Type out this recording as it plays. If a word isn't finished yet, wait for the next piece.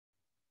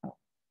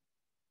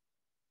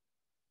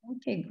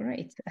Okay,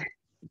 great.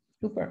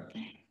 Super.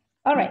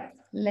 All right,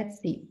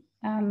 let's see.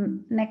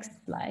 Next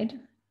slide.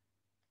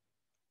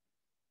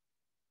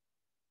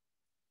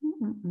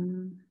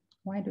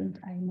 Why don't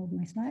I move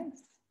my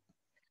slides?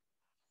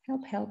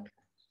 Help, help.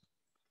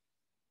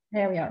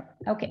 There we are.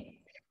 Okay.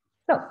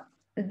 So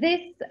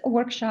this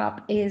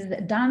workshop is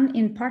done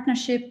in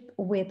partnership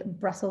with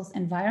Brussels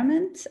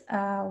Environment,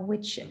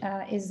 which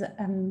is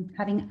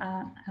having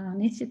an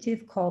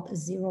initiative called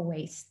Zero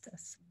Waste.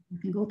 So you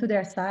can go to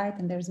their site,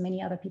 and there's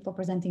many other people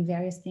presenting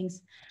various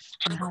things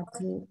on how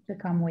to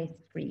become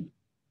waste-free.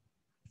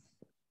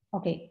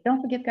 Okay,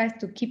 don't forget, guys,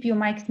 to keep your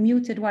mics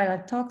muted while I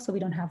talk so we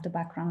don't have the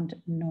background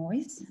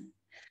noise.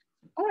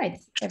 All right,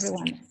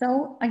 everyone.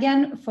 So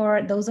again,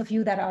 for those of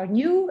you that are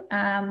new,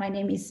 my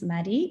name is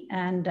Madie,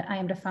 and I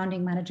am the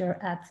founding manager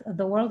at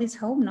The World is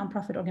Home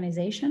nonprofit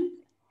organization.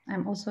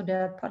 I'm also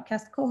the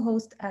podcast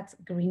co-host at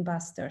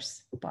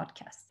Greenbusters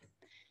podcast.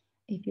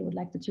 If you would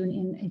like to tune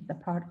in, it's a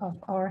part of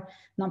our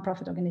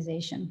nonprofit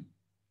organization.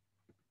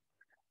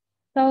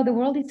 So The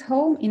World is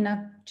Home,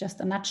 in just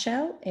a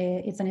nutshell,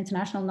 it's an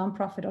international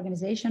nonprofit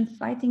organization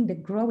fighting the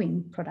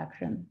growing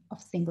production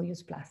of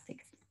single-use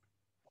plastics.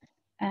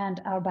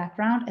 And our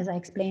background, as I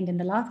explained in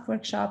the last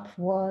workshop,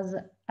 was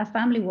a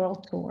family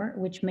world tour,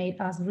 which made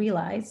us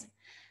realize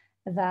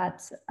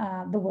that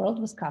the world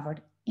was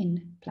covered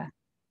in plastic,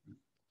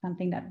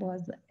 something that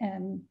was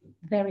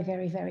very,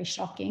 very, very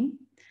shocking.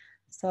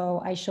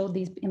 So I showed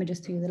these images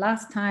to you the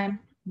last time.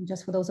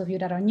 Just for those of you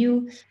that are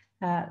new,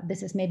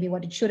 this is maybe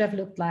what it should have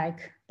looked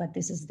like, but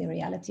this is the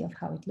reality of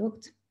how it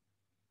looked.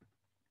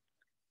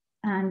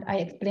 And I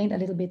explained a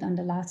little bit on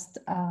the last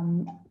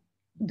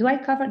do I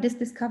cover this?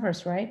 This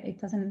covers, right? It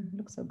doesn't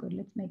look so good.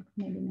 Let's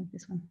maybe make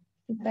this one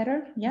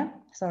better. Yeah,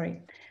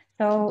 sorry.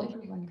 So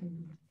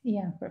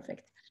yeah,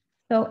 perfect.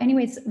 So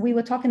anyways, we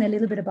were talking a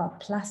little bit about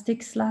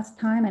plastics last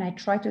time, and I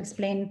tried to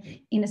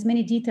explain in as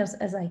many details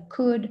as I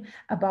could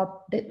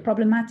about the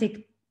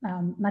problematic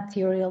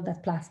material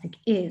that plastic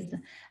is,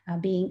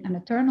 being an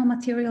eternal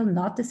material,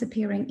 not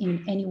disappearing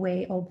in any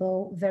way,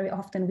 although very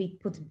often we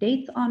put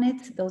dates on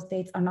it. Those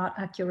dates are not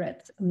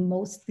accurate,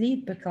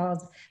 mostly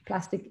because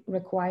plastic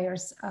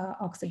requires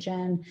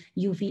oxygen,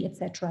 UV,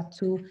 etc.,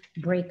 to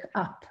break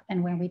up.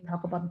 And when we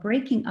talk about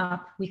breaking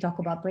up, we talk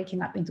about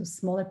breaking up into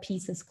smaller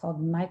pieces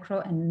called micro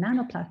and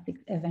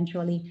nanoplastics,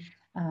 eventually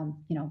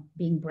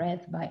being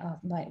bred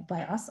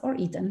by us or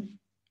eaten.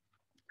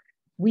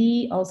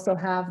 We also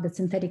have the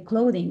synthetic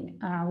clothing,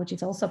 which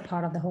is also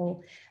part of the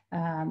whole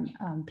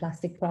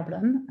plastic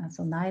problem.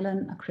 So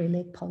nylon,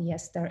 acrylic,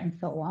 polyester, and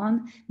so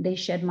on. They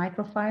shed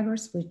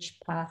microfibers, which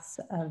pass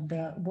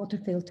the water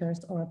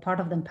filters, or a part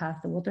of them pass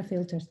the water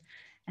filters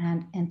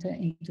and enter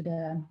into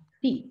the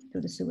sea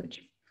through the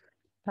sewage.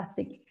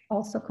 Plastic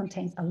also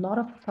contains a lot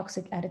of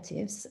toxic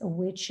additives,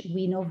 which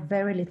we know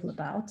very little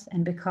about.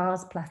 And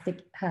because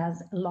plastic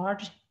has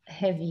large,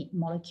 heavy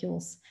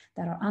molecules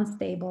that are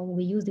unstable,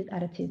 we use these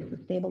additives to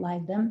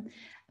stabilize them.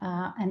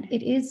 And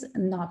it is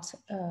not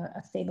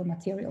a stable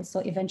material. So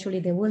eventually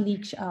they will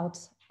leach out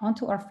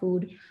onto our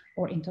food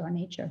or into our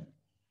nature.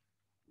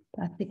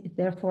 Plastic is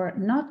therefore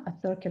not a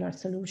circular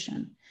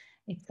solution.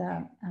 It's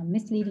a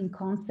misleading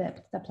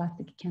concept that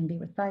plastic can be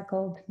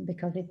recycled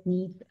because it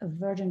needs a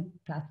virgin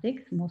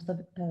plastics,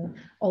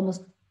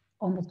 almost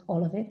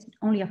all of it.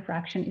 Only a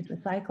fraction is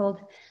recycled.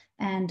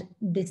 And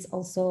this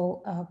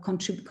also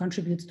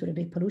contributes to the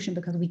big pollution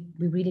because we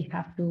really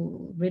have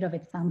to rid of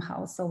it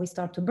somehow. So we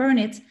start to burn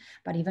it,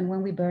 but even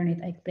when we burn it,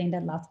 I explained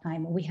that last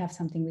time, we have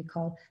something we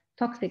call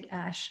toxic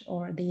ash,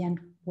 or the end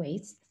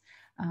waste.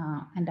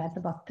 And that's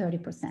about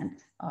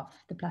 30% of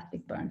the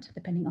plastic burnt,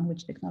 depending on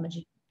which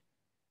technology.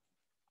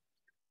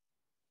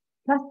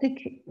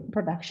 Plastic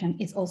production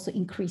is also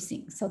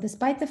increasing. So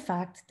despite the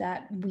fact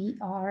that we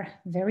are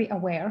very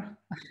aware,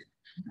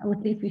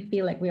 at least we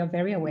feel like we are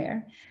very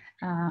aware,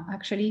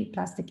 actually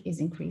plastic is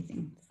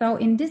increasing. So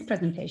in this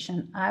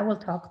presentation, I will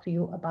talk to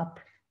you about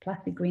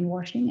plastic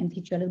greenwashing and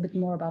teach you a little bit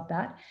more about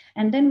that.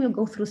 And then we'll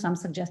go through some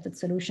suggested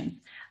solutions.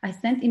 I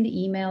sent in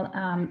the email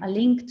a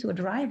link to a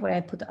drive where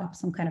I put up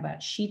some kind of a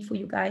sheet for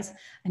you guys.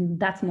 And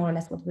that's more or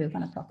less what we're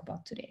going to talk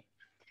about today.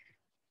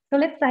 So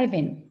let's dive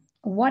in.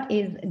 What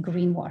is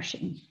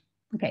greenwashing?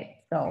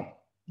 Okay, so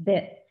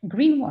the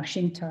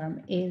greenwashing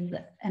term is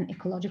an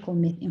ecological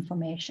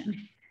misinformation.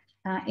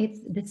 It's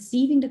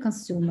deceiving the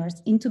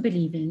consumers into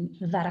believing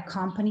that a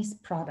company's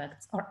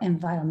products are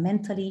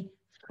environmentally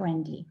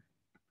friendly.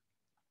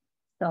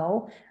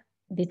 So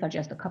these are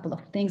just a couple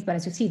of things, but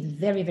as you see, it's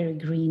very, very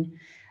green.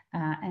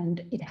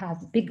 And it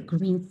has big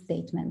green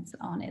statements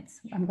on it.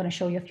 I'm going to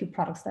show you a few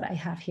products that I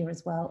have here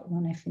as well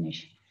when I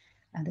finish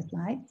the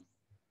slides.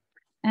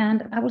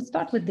 And I will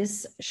start with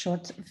this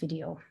short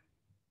video.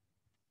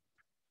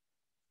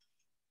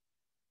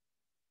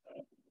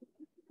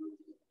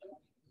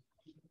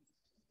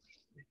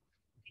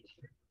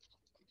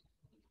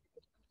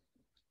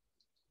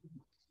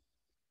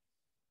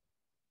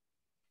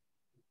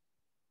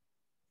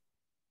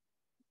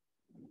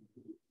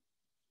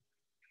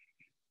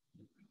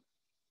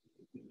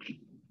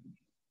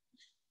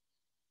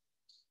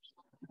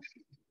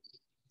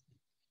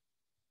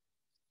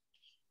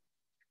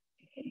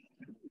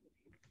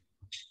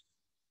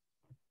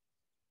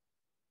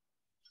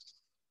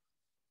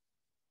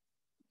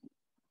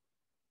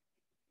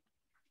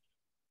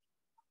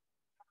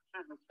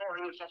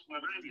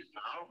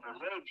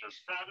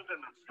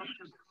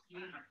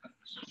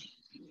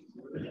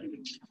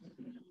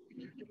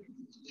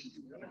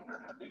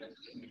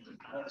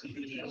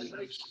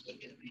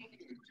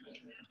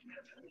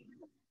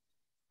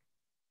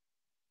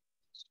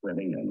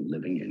 Swimming and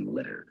living in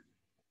litter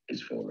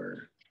is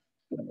for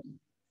women.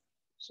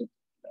 So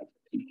that's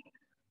key.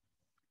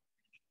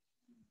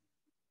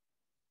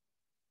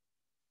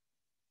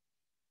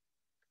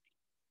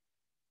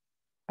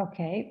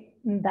 Okay,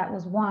 that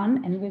was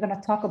one, and we're going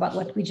to talk about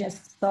what we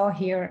just saw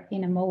here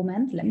in a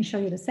moment. Let me show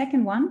you the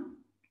second one.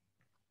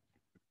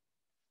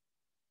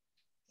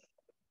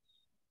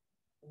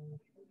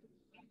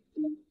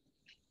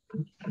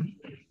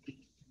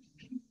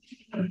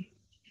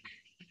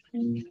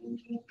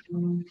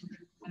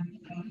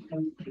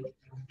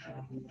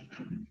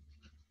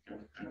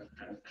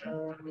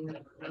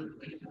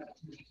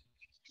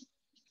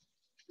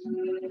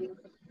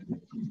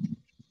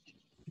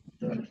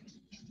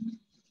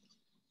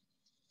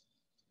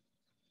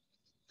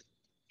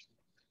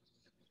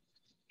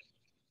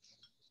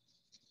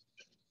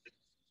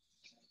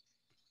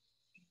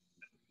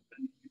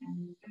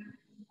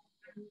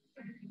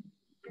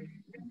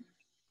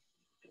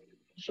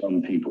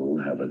 Some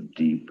people have a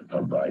deep,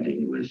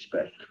 abiding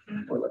respect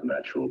for the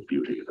natural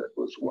beauty that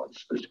was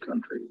once this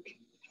country.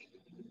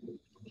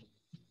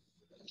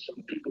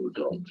 Some people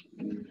don't.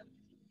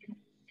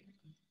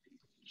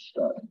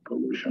 Stop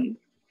pollution.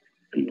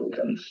 People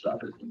can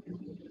stop it.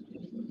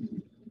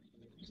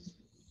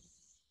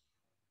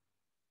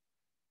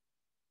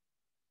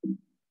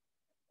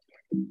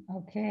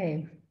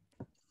 Okay,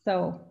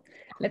 so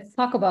let's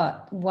talk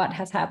about what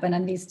has happened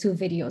in these two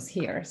videos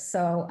here.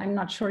 So I'm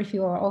not sure if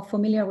you are all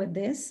familiar with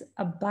this,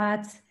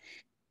 but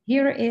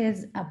here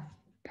is a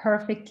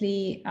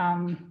perfectly,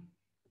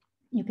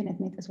 you can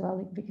admit as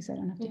well, because I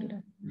don't have to do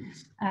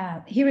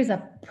that. Here is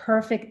a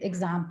perfect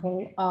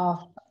example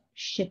of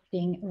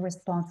shifting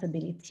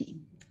responsibility.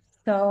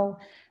 So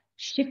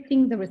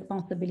shifting the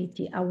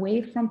responsibility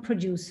away from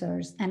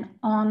producers and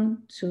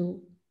on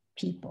to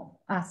people,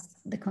 us,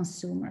 the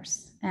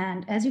consumers.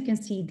 And as you can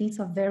see, these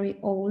are very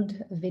old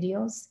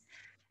videos,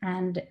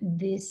 and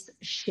this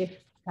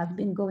shift has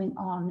been going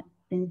on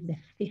since the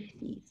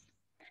 50s.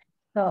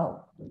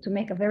 So to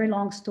make a very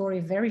long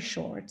story very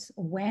short,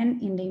 when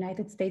in the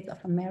United States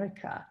of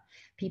America,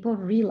 people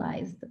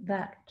realized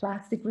that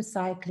plastic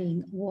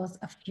recycling was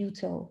a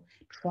futile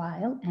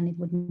trial and it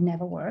would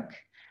never work,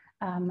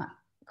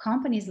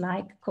 companies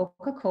like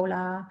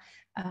Coca-Cola,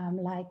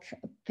 like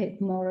Philip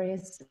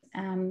Morris,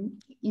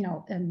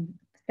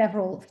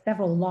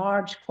 several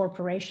large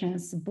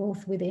corporations,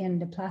 both within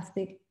the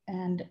plastic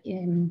and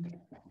in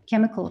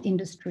chemical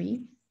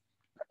industry,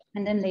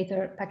 and then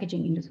later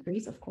packaging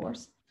industries, of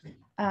course,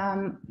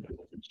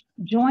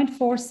 joined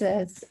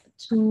forces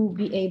to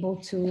be able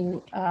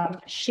to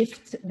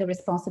shift the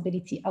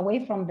responsibility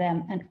away from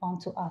them and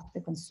onto us,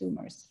 the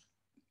consumers.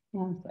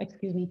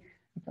 Excuse me,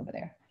 it's over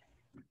there.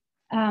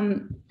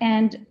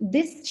 And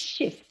this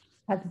shift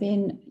has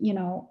been,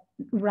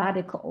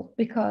 radical,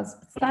 because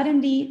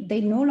suddenly they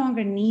no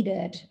longer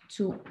needed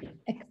to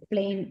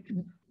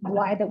explain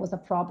why there was a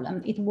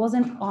problem. It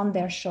wasn't on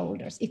their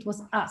shoulders. It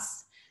was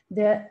us,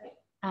 the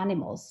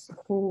animals,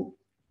 who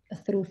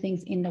threw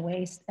things in the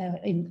waste,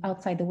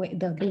 outside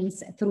the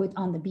bins, threw it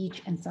on the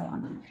beach, and so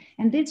on.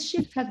 And this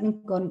shift has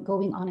been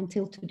going on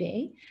until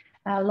today.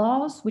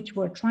 Laws which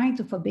were trying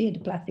to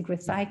forbid plastic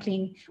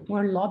recycling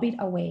were lobbied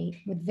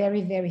away with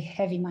very, very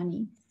heavy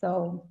money.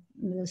 So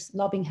this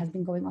lobbying has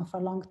been going on for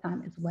a long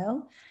time as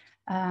well.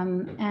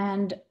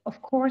 And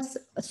of course,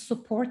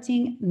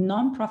 supporting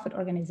nonprofit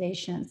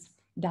organizations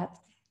that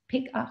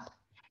pick up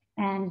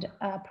and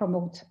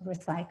promote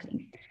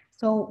recycling.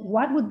 So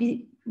what would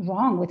be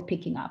wrong with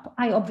picking up?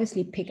 I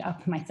obviously pick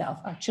up myself,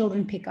 our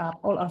children pick up,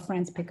 all our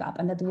friends pick up,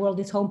 and that the world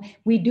is home,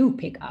 we do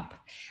pick up.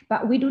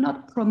 But we do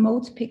not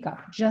promote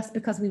pickup just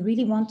because we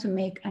really want to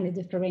make a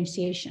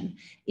differentiation.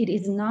 It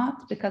is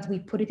not because we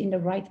put it in the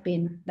right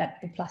bin that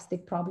the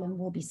plastic problem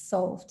will be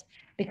solved,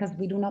 because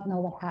we do not know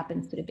what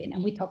happens to the bin.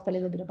 And we talked a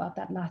little bit about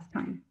that last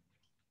time.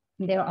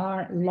 There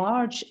are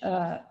large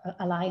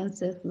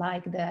alliances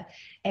like the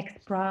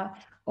EXPRA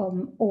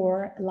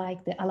or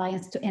like the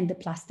Alliance to End the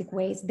Plastic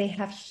Waste. They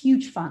have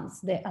huge funds.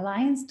 The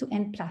Alliance to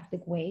End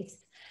Plastic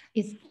Waste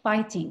is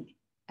fighting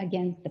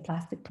against the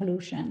plastic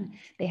pollution.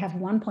 They have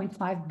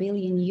 1.5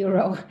 billion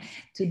euro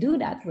to do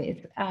that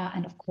with.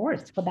 And of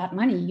course, for that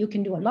money, you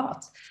can do a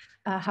lot.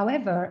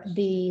 However,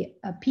 the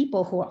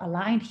people who are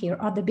aligned here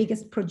are the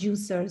biggest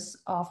producers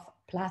of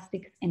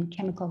plastics and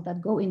chemicals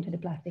that go into the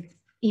plastics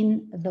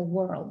in the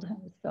world.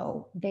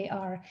 So they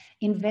are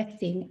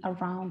investing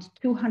around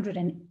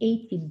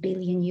 280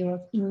 billion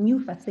euros in new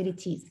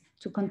facilities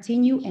to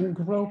continue and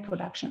grow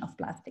production of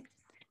plastics.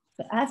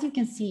 So as you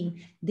can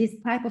see, this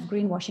type of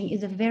greenwashing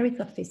is a very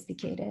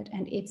sophisticated,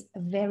 and it's a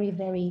very,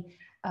 very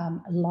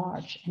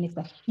large, and it's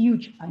a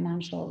huge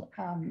financial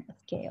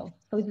scale.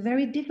 So it's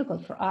very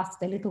difficult for us,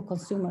 the little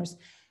consumers,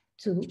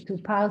 to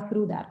pile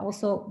through that.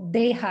 Also,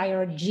 they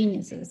hire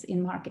geniuses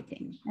in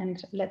marketing.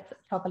 And let's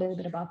talk a little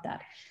bit about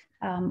that.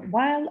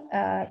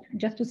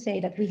 Just to say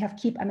that we have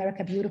Keep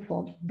America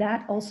Beautiful,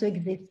 that also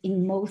exists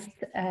in most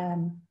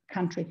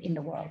countries in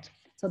the world.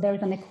 So there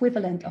is an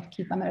equivalent of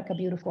Keep America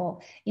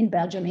Beautiful in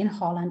Belgium, in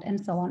Holland,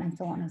 and so on and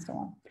so on and so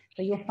on.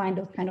 So you'll find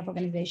those kind of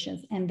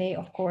organizations, and they,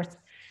 of course,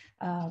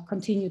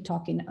 continue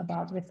talking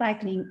about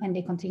recycling, and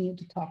they continue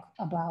to talk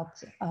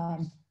about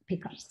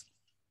pickups.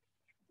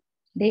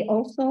 They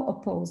also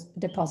oppose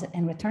deposit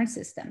and return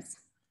systems,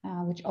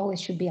 which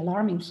always should be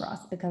alarming for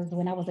us, because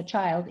when I was a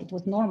child, it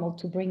was normal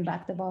to bring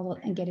back the bottle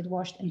and get it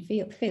washed and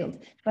filled.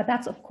 But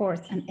that's, of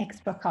course, an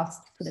extra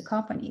cost to the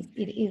companies.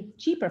 It is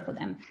cheaper for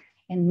them,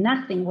 and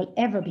nothing will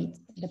ever beat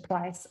the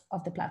price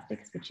of the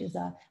plastics, which is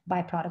a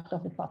byproduct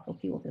of the fossil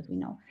fuels, as we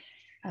know,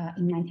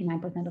 in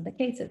 99% of the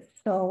cases.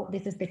 So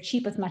this is the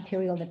cheapest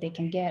material that they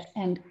can get,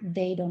 and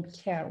they don't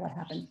care what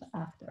happens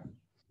after.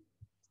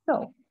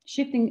 So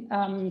shifting,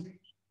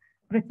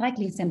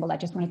 recycling symbol, I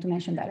just wanted to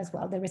mention that as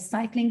well. The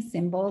recycling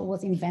symbol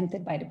was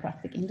invented by the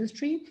plastic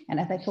industry. And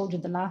as I told you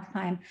the last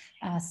time,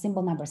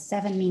 symbol number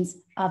 7 means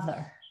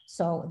other.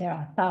 So there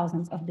are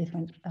thousands of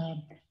different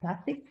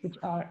plastics, which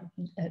are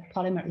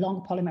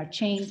long polymer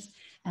chains,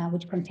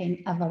 which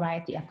contain a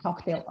variety, a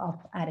cocktail of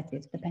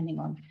additives, depending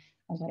on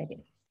what it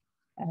is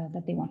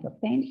that they want to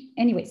obtain.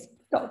 Anyways,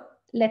 so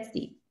let's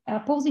see.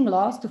 Opposing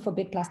laws to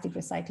forbid plastic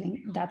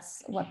recycling,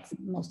 that's what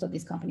most of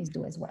these companies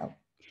do as well.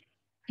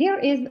 Here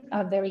is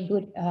a very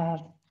good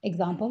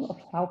example of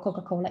how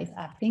Coca-Cola is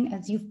acting.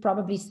 As you've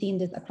probably seen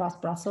this across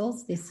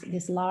Brussels,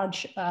 this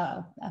large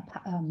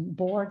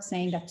board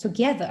saying that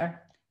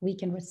together we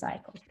can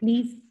recycle.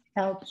 Please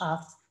help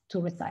us to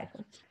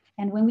recycle.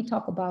 And when we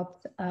talk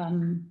about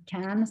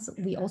cans,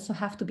 we also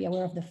have to be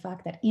aware of the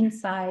fact that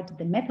inside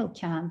the metal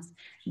cans,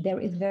 there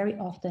is very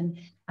often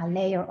a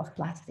layer of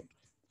plastic.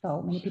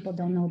 So many people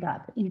don't know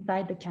that.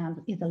 Inside the cans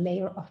is a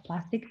layer of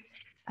plastic.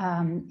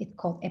 It's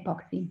called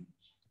epoxy.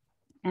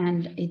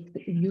 And it's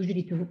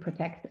usually to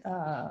protect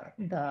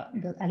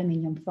the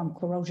aluminum from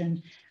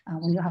corrosion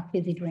when you have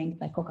fizzy drinks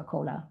like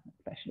Coca-Cola,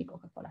 especially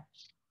Coca-Cola.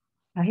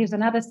 Here's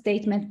another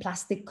statement: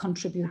 plastic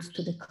contributes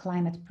to the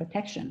climate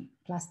protection.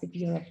 Plastic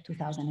Europe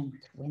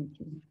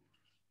 2020.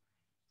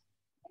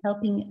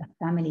 Helping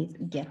families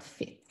get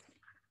fit.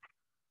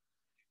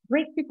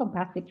 Breakthrough from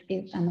Plastic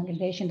is an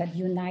organization that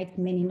unites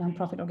many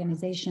nonprofit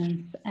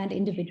organizations and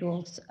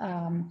individuals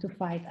to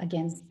fight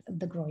against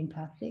the growing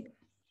plastic.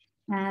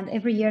 And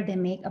every year they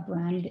make a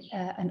brand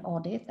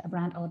audit,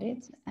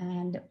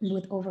 and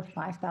with over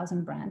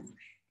 5,000 brands.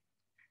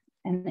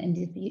 And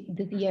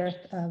this year's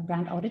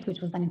brand audit, which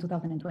was done in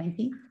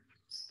 2020,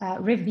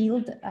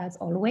 revealed, as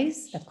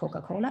always, that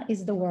Coca-Cola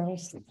is the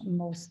world's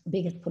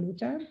biggest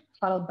polluter,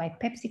 followed by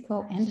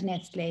PepsiCo and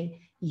Nestle,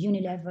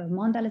 Unilever,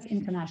 Mondelez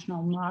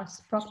International,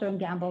 Mars, Procter &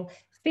 Gamble,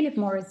 Philip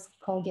Morris,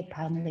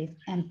 Colgate-Palmolive,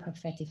 and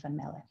Perfetti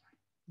Famele.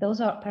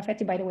 Those are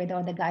Perfetti, by the way, they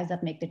are the guys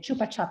that make the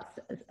Chupa Chups,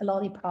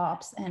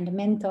 lollipops, and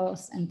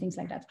Mentos, and things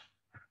like that.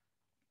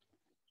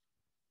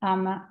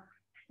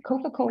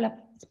 Coca-Cola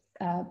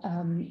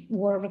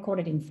were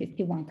recorded in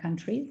 51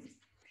 countries,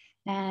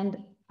 and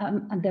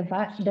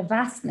the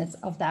vastness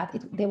of that,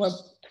 they were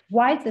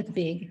twice as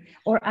big,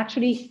 or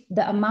actually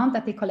the amount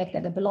that they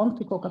collected that belonged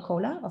to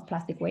Coca-Cola of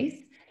plastic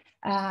waste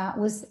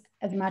was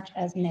as much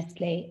as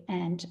Nestle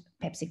and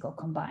PepsiCo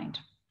combined.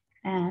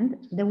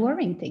 And the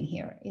worrying thing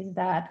here is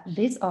that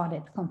this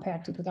audit,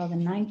 compared to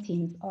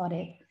 2019's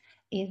audit,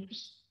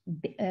 is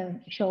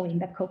showing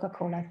that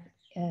Coca-Cola's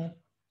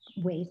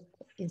waste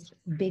is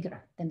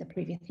bigger than the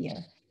previous year.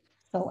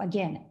 So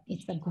again,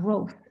 it's a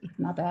growth.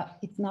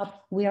 It's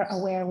not, we're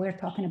aware, we're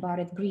talking about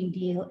it, Green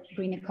Deal,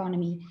 green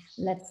economy,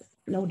 let's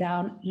slow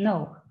down.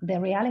 No, the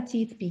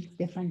reality speaks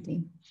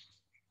differently.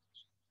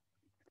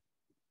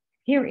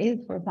 Here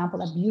is, for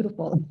example, a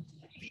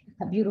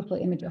beautiful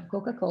image of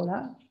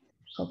Coca-Cola,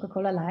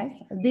 Coca-Cola Life.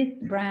 This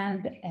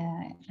brand,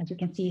 as you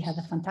can see, has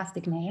a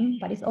fantastic name,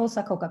 but it's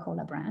also a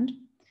Coca-Cola brand.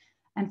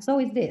 And so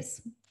is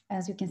this.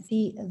 As you can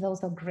see,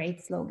 those are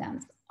great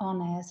slogans: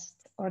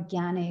 honest,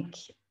 organic,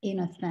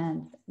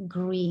 innocent,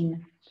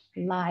 green,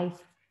 life,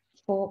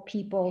 for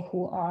people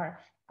who are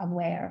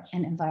aware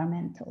and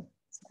environmental.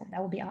 So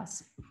that would be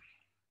us.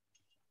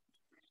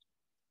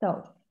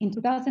 So in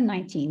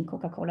 2019,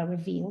 Coca-Cola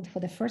revealed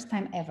for the first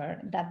time ever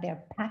that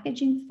their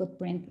packaging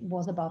footprint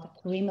was about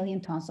 3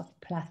 million tons of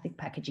plastic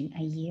packaging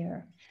a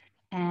year.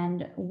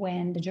 And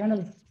when the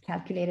journalists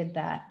calculated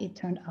that, it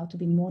turned out to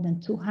be more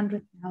than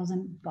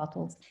 200,000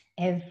 bottles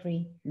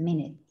every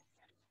minute.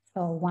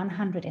 So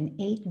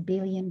 108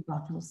 billion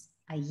bottles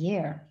a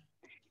year.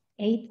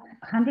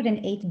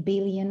 808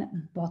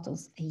 billion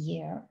bottles a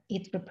year.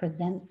 It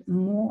represents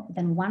more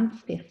than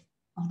 1/5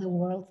 of the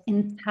world's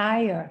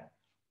entire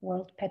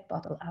world PET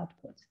bottle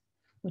output,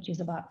 which is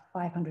about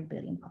 500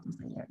 billion bottles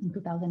a year in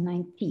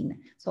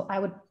 2019. So I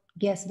would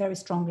guess very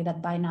strongly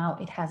that by now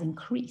it has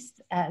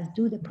increased, as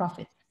do the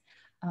profits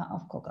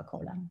of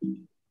Coca-Cola.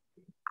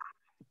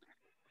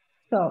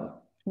 So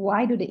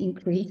why do they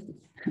increase?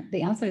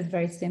 The answer is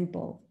very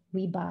simple.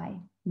 We buy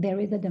There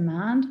is a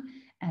demand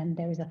and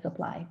there is a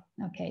supply.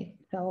 Okay,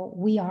 so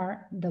we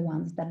are the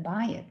ones that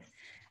buy it.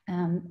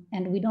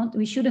 And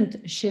we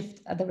shouldn't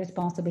shift the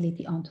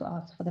responsibility onto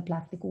us for the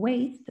plastic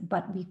waste,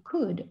 but we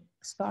could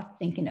start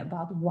thinking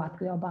about what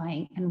we are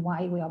buying and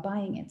why we are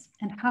buying it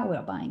and how we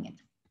are buying it.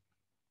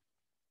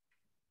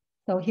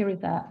 So here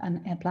is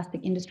a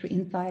plastic industry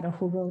insider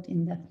who wrote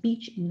in the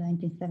speech in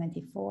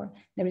 1974,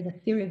 there is a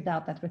serious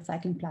doubt that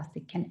recycling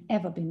plastic can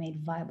ever be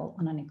made viable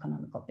on an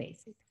economical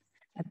basis.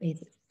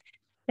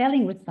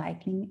 Selling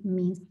recycling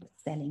means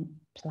selling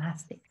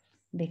plastics,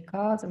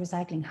 because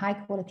recycling high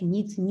quality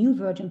needs new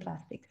virgin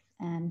plastics.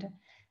 And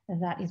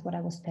that is what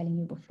I was telling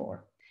you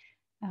before.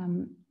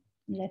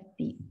 Let's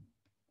see.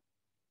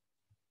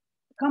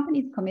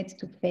 Companies commit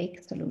to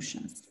fake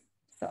solutions.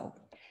 So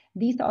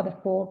these are the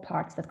 4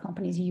 parts that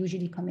companies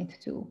usually commit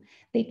to.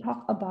 They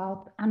talk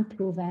about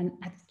unproven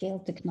at scale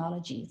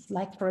technologies,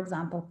 like, for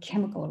example,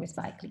 chemical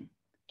recycling.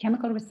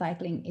 Chemical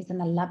recycling is in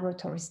a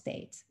laboratory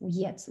state.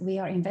 Yet we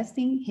are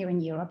investing here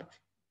in Europe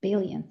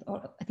billions,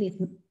 or at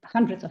least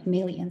hundreds of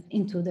millions,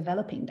 into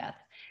developing that.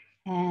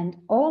 And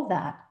all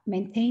that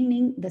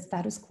maintaining the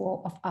status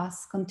quo of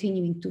us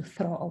continuing to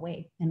throw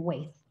away and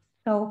waste.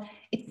 So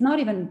it's not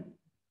even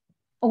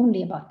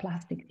only about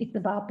plastics. It's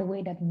about the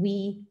way that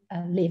we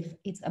live.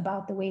 It's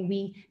about the way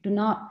we do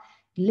not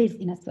live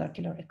in a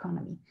circular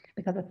economy,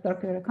 because a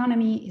circular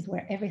economy is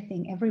where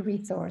everything, every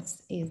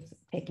resource is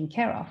taken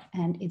care of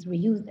and is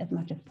reused as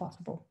much as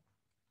possible.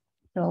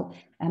 So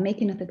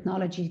making a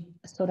technology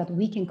so that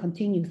we can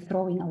continue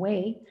throwing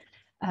away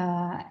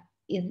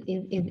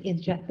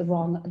is just the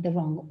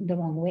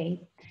wrong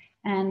way.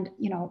 And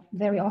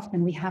very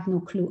often we have no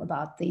clue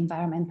about the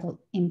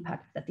environmental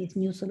impact that these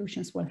new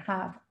solutions will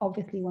have.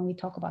 Obviously, when we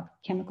talk about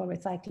chemical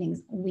recycling,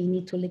 we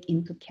need to look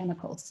into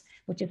chemicals,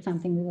 which is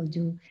something we will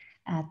do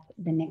at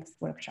the next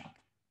workshop.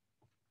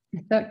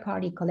 The third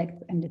party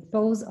collect and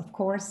dispose, of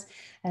course,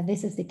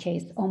 this is the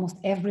case almost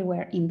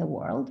everywhere in the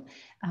world.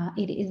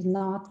 It is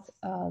not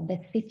the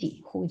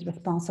city who is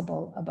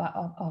responsible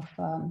of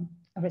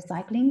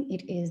recycling.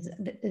 It is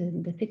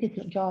the city's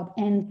job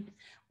ends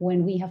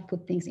when we have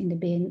put things in the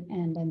bin,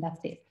 and then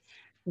that's it.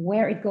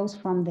 Where it goes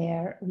from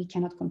there, we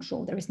cannot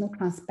control. There is no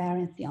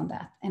transparency on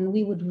that. And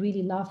we would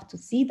really love to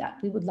see that.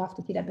 We would love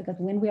to see that, because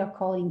when we are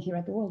calling here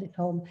at the World is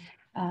Home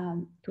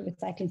to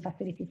recycling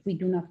facilities, we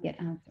do not get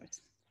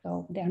answers.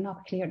 So they're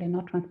not clear, they're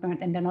not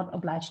transparent, and they're not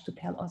obliged to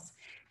tell us.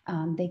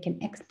 They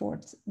can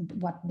export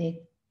what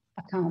they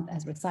account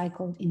as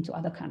recycled into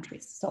other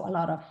countries. So a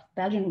lot of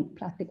Belgian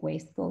plastic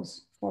waste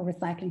goes for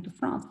recycling to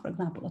France, for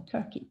example, or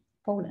Turkey,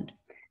 Poland.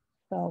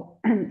 So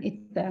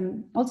it's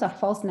also a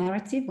false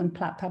narrative when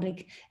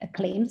public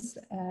claims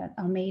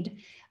are made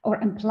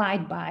or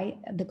implied by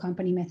the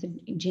company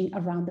messaging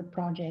around the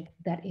project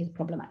that is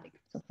problematic.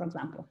 So for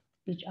example,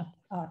 beach ups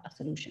are a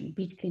solution,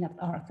 beach cleanups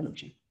are a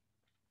solution.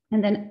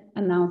 And then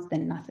announce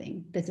then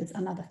nothing. This is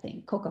another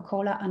thing.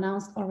 Coca-Cola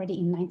announced already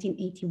in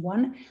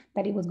 1981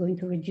 that it was going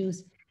to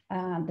reduce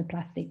the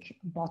plastic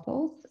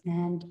bottles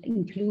and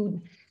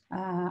include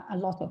a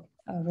lot of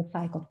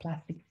recycled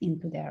plastics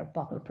into their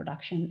bottle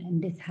production.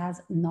 And this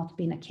has not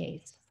been a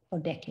case for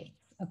decades.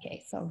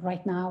 Okay, so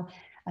right now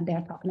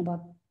they're talking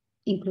about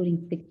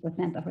including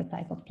 6% of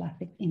recycled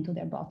plastics into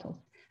their bottles.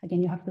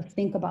 Again, you have to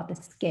think about the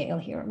scale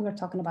here. We're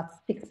talking about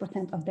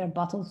 6% of their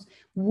bottles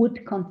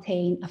would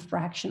contain a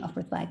fraction of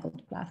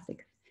recycled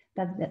plastics.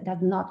 That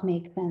does not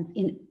make sense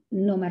in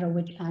no matter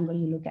which angle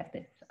you look at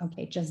this.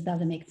 Okay, it just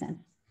doesn't make sense.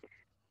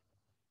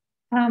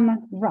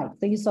 Right,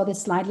 so you saw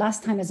this slide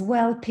last time as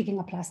well. Picking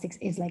up plastics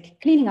is like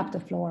cleaning up the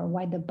floor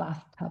while the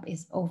bathtub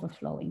is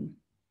overflowing.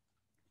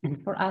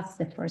 And for us,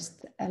 the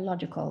first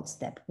logical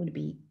step would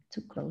be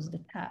to close the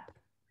tap.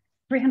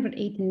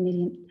 380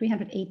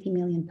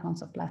 million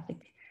tons of plastic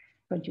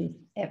produced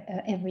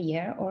every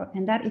year,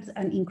 and that is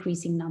an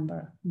increasing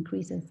number,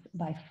 increases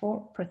by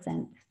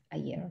 4% a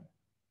year.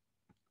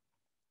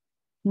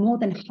 More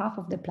than half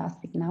of the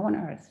plastic now on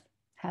Earth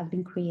has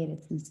been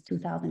created since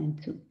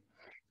 2002.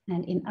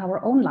 And in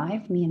our own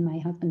life, me and my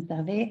husband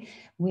Hervé,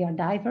 we are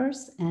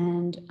divers,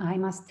 and I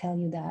must tell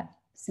you that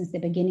since the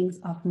beginnings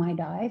of my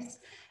dives,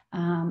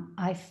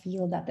 I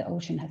feel that the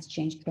ocean has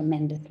changed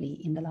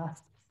tremendously in the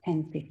last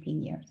 10,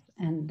 15 years.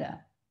 And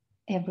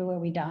everywhere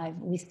we dive,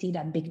 we see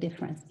that big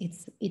difference.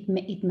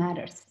 It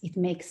matters. It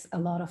makes a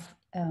lot of,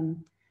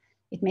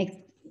 it makes,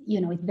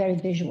 it's very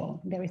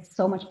visual. There is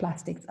so much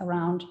plastics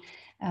around.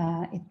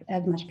 It's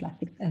as much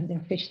plastics as there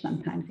are fish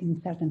sometimes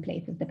in certain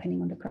places,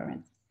 depending on the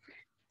currents.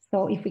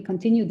 So if we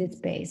continue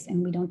this pace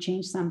and we don't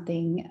change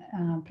something,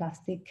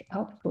 plastic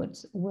output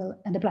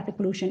and the plastic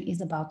pollution is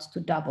about to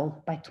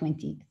double by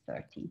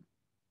 2030.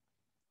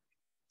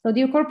 So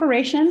dear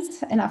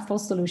corporations, enough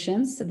false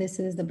solutions. This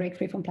is the Break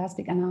Free from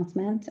Plastic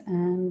announcement,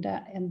 and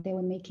they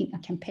were making a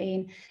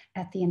campaign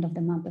at the end of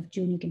the month of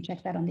June. You can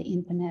check that on the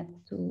internet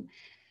to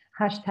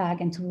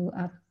hashtag and to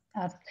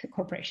ask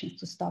corporations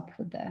to stop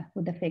with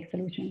the fake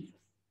solutions.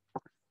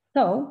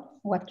 So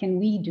what can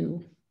we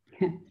do?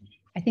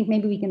 I think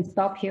maybe we can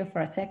stop here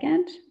for a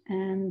second,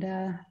 and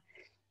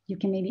you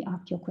can maybe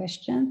ask your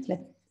questions.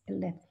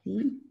 let's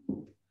see.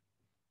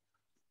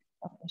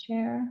 Stop the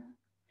share.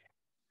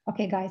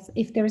 Okay, guys,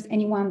 if there is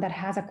anyone that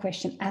has a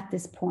question at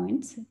this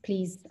point,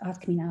 please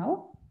ask me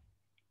now.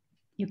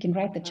 You can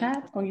write the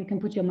chat or you can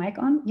put your mic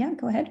on. Yeah,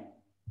 go ahead.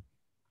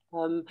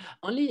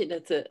 Only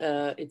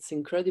that it's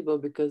incredible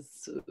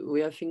because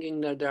we are thinking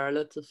that there are a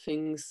lot of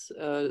things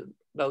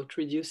about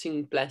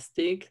reducing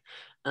plastic,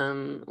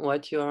 and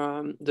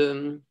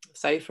the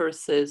cipher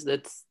says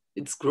that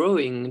it's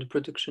growing, the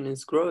production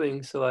is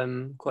growing, so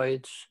I'm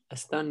quite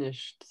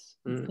astonished.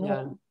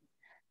 Yeah.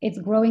 It's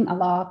growing a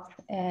lot.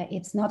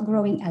 It's not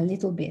growing a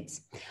little bit.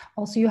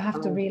 Also, you have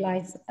to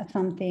realize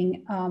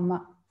something.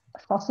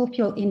 Fossil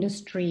fuel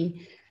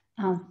industry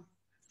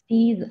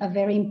sees a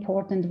very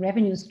important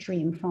revenue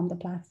stream from the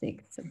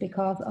plastics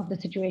because of the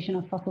situation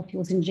of fossil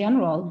fuels in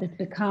general. This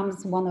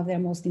becomes one of their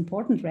most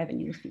important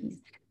revenue streams.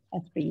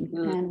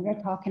 And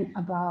we're talking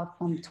about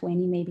from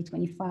 20, maybe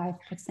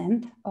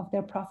 25% of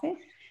their profit.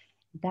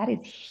 That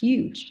is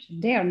huge.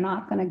 They are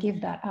not going to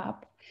give that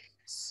up.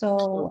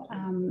 So,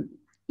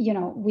 you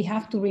know, we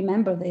have to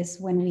remember this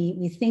when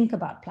we think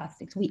about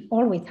plastics. We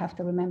always have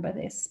to remember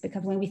this,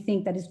 because when we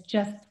think that it's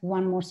just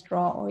one more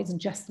straw, or it's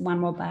just one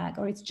more bag,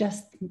 or it's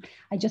just,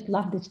 I just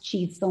love this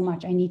cheese so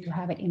much, I need to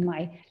have it in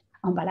my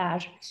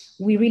emballage.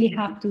 We really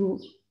have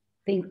to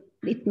think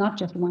it's not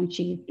just one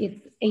cheese,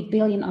 it's 8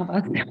 billion of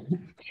us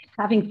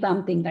having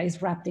something that is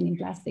wrapped in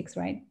plastics,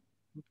 right?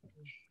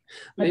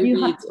 Maybe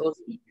it's also,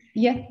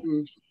 yeah.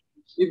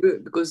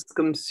 Because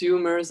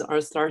consumers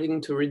are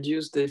starting to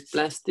reduce the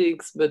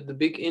plastics, but the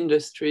big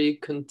industry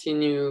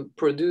continue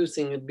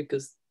producing it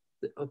because,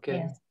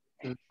 okay.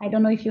 Yes. I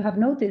don't know if you have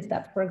noticed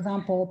that, for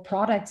example,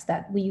 products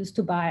that we used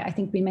to buy, I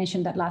think we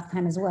mentioned that last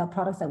time as well,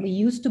 products that we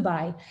used to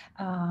buy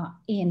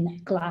in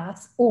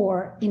glass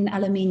or in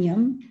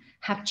aluminium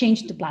have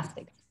changed to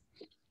plastics.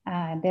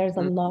 There's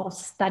a lot of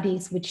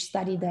studies which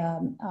study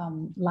the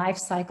life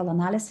cycle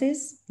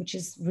analysis, which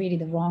is really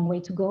the wrong way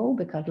to go,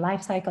 because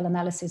life cycle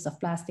analysis of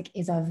plastic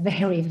is a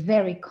very,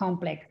 very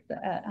complex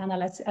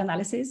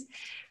analysis,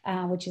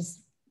 which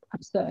is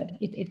absurd.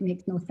 It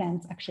makes no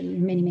sense, actually,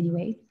 in many, many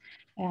ways.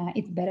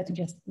 It's better to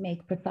just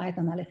make precise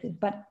analysis.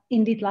 But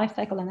in this life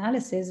cycle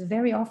analysis,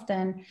 very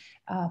often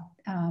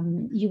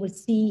you will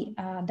see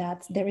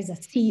that there is a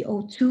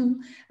CO2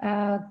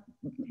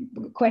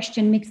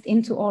 question mixed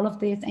into all of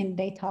this, and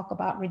they talk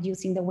about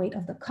reducing the weight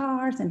of the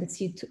cars and the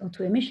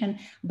CO2 emission,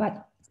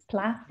 but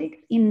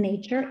plastic in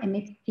nature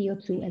emits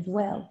CO2 as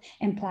well,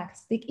 and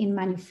plastic in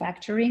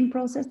manufacturing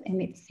process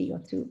emits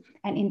CO2,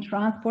 and in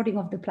transporting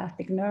of the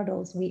plastic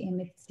nurdles we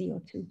emit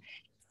CO2.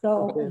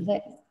 So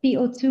the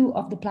CO2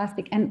 of the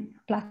plastic and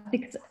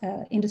plastics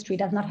industry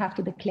does not have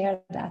to declare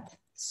that.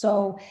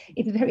 So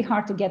it's very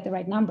hard to get the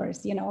right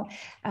numbers. You know,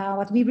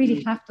 what we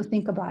really have to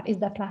think about is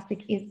that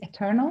plastic is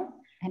eternal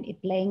and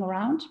it's laying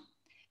around.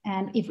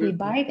 And if we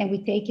buy it and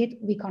we take it,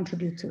 we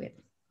contribute to it.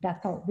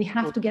 That's all. We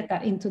have to get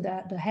that into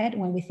the head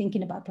when we're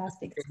thinking about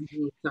plastics.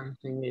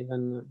 Something,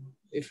 even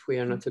if we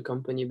are not a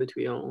company, but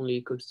we are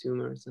only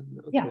consumers.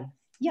 And,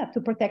 Yeah,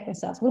 to protect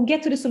ourselves. We'll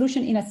get to the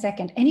solution in a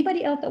second.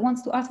 Anybody else that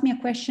wants to ask me a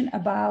question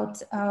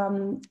about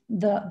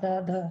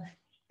the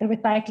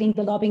recycling,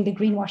 the lobbying, the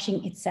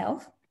greenwashing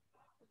itself?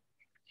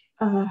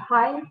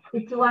 Hi,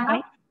 it's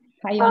Ioana.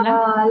 Hi,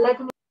 Ioana. Let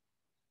me.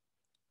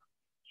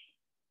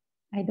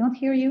 I don't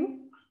hear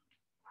you.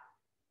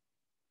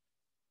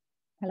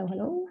 Hello,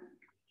 hello.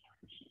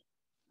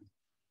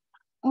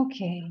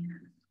 Okay.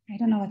 I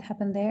don't know what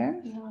happened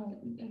there. No,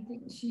 I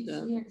think she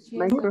okay.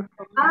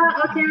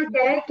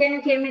 Can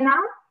you hear me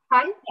now?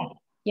 Hi. Yeah.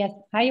 Yes.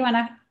 Hi,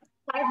 Ioana.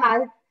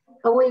 Hi.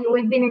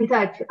 We've been in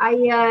touch. I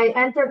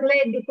entered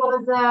late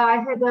because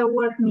I had a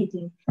work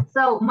meeting.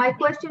 So my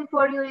question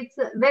for you is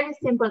very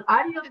simple.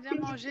 Are you?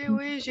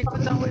 Oui,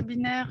 j'écoute un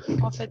webinaire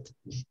en fait.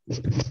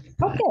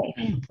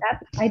 Okay.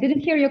 I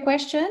didn't hear your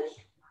question.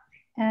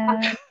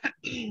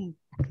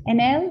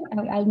 NL,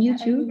 I'll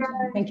mute you.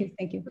 Thank you.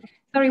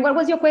 Sorry, what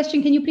was your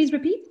question? Can you please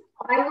repeat?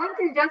 I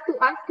wanted just to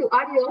ask you,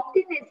 are you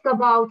optimistic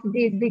about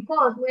this?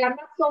 Because we are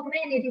not so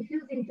many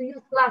refusing to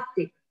use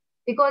plastic.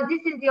 Because this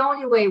is the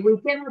only way. We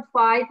cannot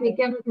fight, we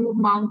cannot move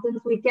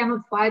mountains, we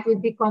cannot fight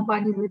with big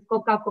companies, with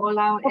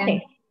Coca-Cola.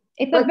 Okay.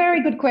 It's a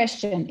very good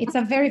question. It's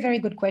a very, very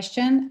good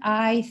question.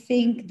 I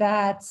think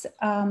that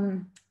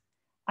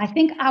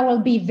I will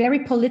be very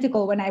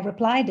political when I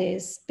reply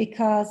this,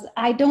 because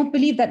I don't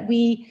believe that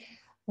we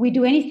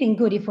do anything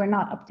good if we're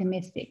not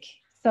optimistic.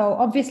 So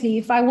obviously,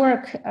 if I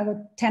work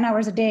 10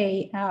 hours a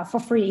day for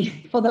free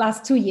for the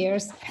last 2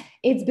 years,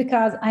 it's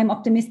because I'm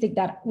optimistic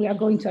that we are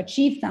going to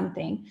achieve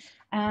something.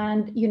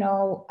 And, you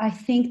know, I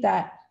think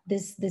that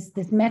this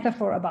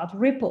metaphor about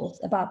ripples,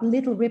 about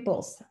little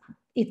ripples,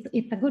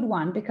 it's a good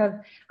one, because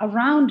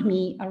around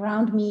me,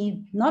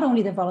 not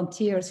only the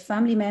volunteers,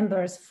 family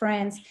members,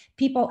 friends,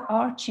 people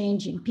are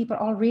changing, people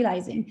are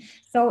realizing.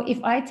 So if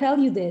I tell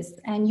you this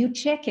and you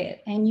check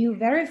it and you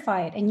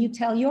verify it and you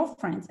tell your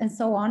friends and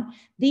so on,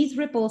 these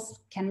ripples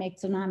can make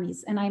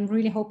tsunamis. And I'm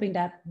really hoping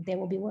that they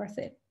will be worth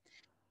it.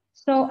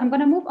 So I'm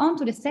going to move on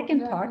to the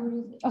second part.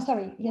 Oh,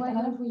 sorry. Why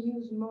don't we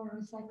use more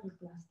recycled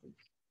plastic?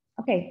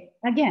 Okay,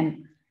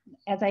 again,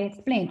 as I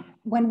explained,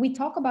 when we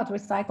talk about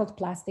recycled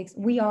plastics,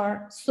 we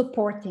are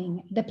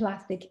supporting the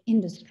plastic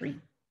industry.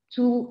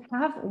 To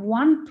have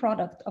one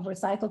product of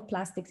recycled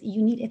plastics,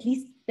 you need at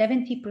least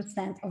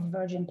 70% of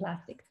virgin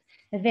plastics.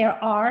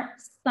 There are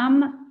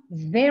some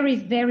very,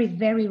 very,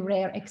 very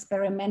rare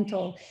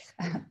experimental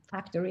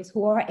factories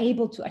who are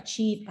able to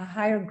achieve a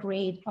higher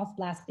grade of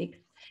plastics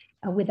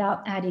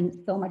without adding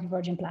so much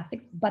virgin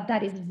plastic, but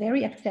that is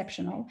very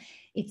exceptional.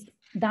 It's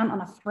done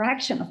on a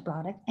fraction of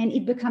product and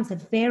it becomes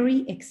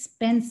very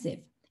expensive.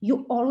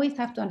 You always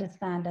have to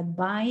understand that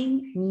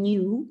buying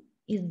new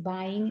is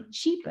buying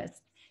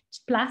cheapest.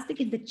 Plastic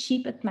is the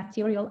cheapest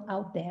material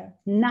out there.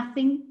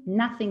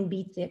 Nothing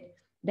beats it.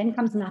 Then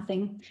comes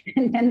nothing,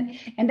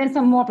 and then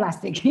some more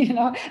plastic, you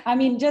know? I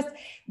mean, just,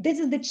 this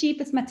is the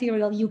cheapest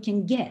material you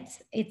can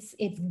get. It's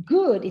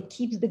good, it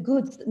keeps the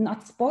goods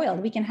not spoiled.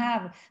 We can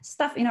have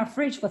stuff in our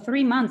fridge for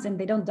 3 months and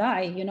they don't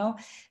die, you know?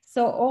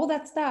 So all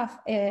that stuff,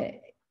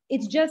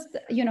 it's just,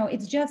 you know,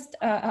 it's just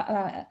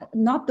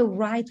not the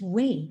right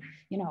way,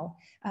 you know?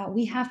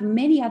 We have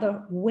many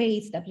other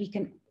ways that we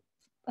can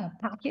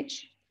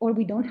package, or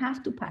we don't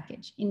have to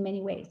package in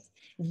many ways.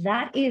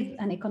 That is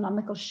an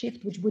economical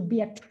shift, which would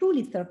be a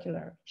truly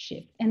circular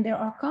shift. And there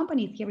are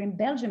companies here in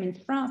Belgium, in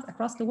France,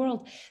 across the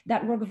world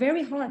that work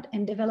very hard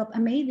and develop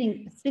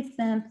amazing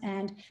systems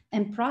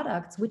and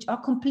products which are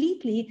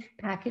completely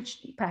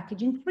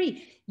packaging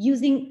free,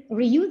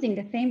 reusing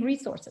the same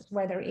resources,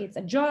 whether it's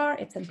a jar,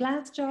 it's a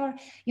glass jar.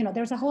 You know,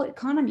 there's a whole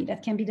economy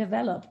that can be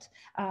developed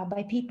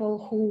by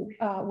people who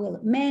will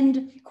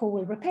mend, who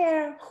will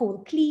repair, who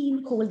will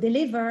clean, who will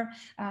deliver.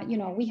 You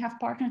know, we have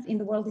partners in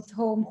the World is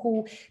Home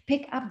who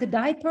pick up the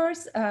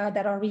diapers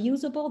that are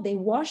reusable, they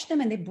wash them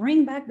and they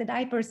bring back the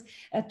diapers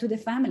to the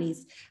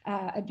families.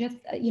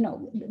 You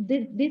know,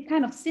 these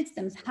kind of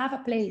systems have a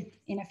place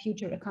in a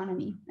future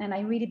economy. And I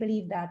really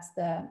believe that's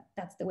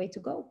the way to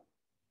go.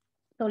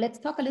 So let's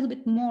talk a little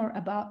bit more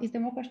about, is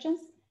there more questions?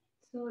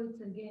 So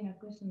it's again a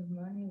question of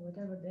money,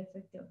 whatever the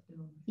effect of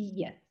the...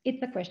 Yes,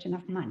 it's a question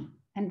of money.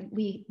 And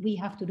we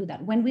have to do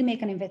that. When we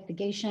make an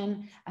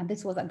investigation, and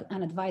this was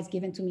an advice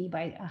given to me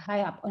by a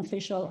high up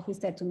official who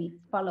said to me,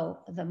 follow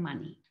the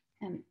money.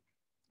 And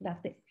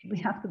that's it. We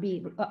have to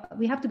be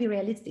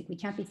realistic. We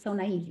can't be so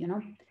naive, you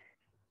know?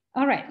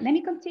 All right, let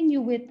me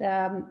continue with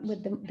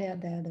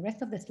the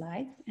rest of the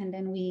slides. And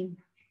then we,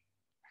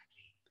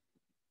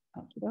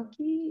 okie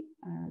dokie,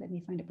 let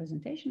me find the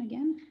presentation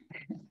again.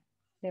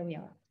 There we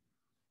are.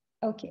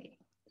 Okay,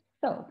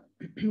 so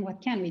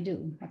what can we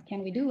do? What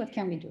can we do? What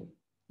can we do?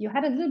 You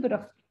had a little bit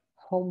of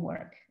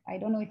homework. I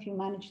don't know if you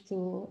managed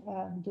to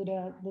do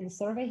the little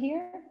survey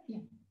here. Yeah.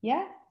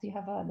 Yeah? Do you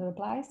have the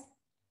replies?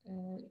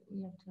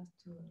 Yeah, just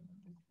to...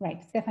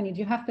 Right, Stephanie, do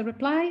you have the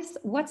replies?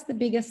 What's the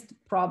biggest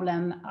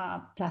problem,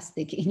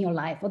 plastic, in your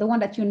life, or the one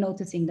that you're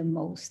noticing the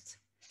most?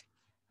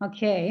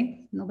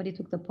 Okay, nobody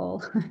took the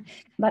poll.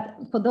 But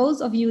for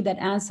those of you that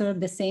answered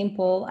the same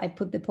poll, I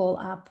put the poll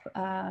up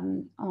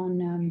on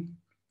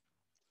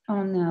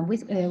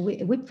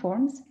WIP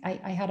forms.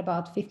 I had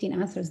about 15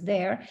 answers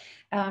there.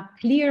 A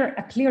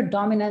clear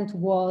dominant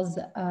was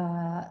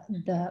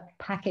the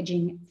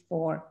packaging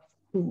for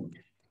food.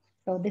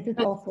 So this is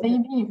also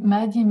maybe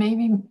Madie,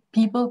 maybe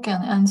people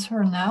can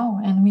answer now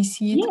and we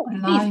see it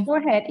live. Please go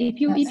ahead.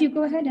 If you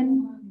go ahead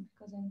and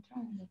because I'm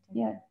trying that.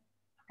 yeah,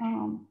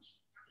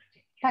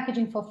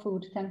 packaging for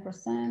food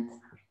 10%.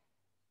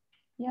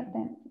 Yeah,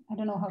 then I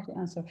don't know how to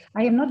answer.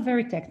 I am not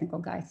very technical,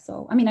 guys.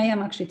 So, I mean, I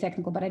am actually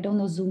technical, but I don't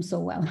know Zoom so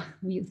well.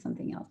 We use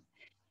something else.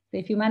 So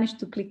if you manage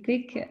to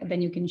click,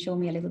 then you can show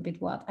me a little bit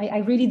what. I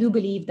really do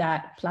believe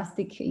that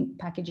plastic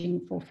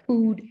packaging for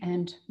food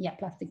and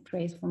plastic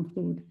trays from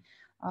food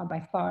are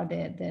by far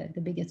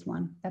the biggest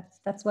one.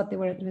 That's what the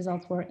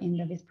results were in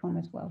the WISP form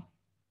as well.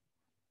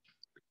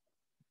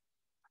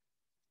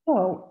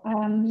 So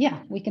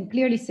we can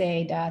clearly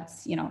say that,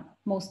 you know,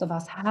 most of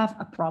us have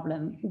a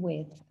problem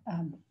with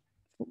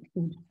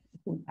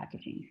food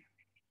packaging.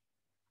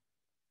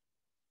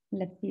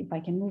 Let's see if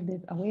I can move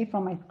this away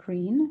from my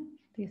screen.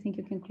 Do you think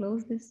you can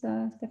close this,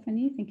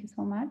 Stephanie? Thank you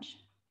so much.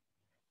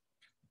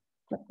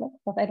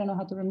 But I don't know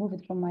how to remove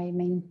it from my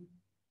main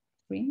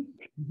screen.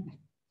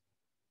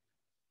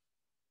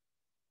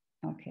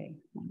 Okay,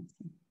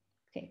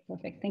 okay,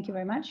 perfect. Thank you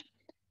very much.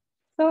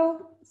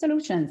 So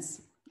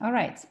solutions. All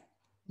right.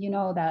 You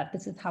know that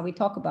this is how we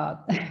talk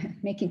about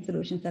making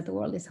solutions at the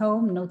World is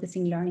Home,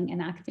 noticing, learning,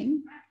 and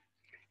acting.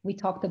 We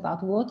talked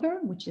about water,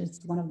 which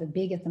is one of the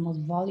biggest and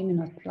most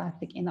voluminous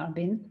plastic in our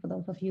bins. For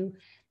those of you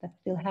that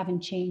still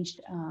haven't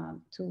changed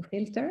to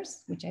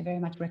filters, which I very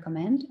much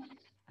recommend.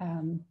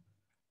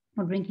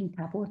 Or drinking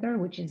tap water,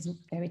 which is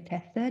very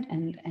tested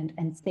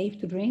and safe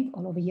to drink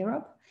all over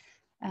Europe.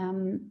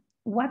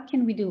 What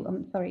can we do?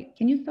 I'm sorry,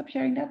 can you stop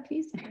sharing that,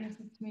 please? Yes,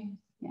 it's me.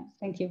 Yeah,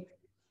 thank you.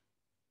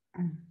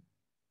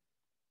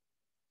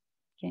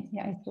 Okay,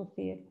 yeah, I still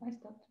see it. I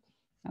stopped.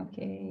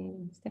 Okay,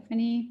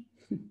 Stephanie,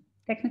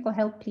 technical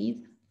help,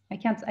 please. I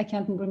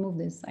can't remove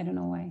this. I don't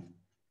know why.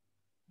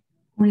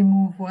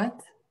 Remove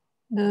what?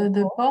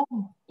 The poll?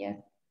 Yes.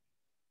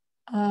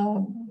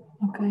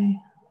 Okay.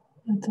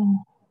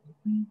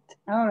 Wait.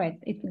 All right,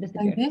 it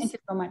disappeared. Like Thank you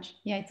so much.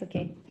 Yeah, it's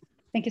okay.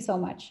 Thank you so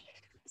much.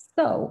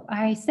 So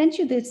I sent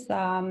you this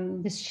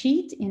this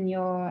sheet in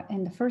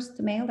the first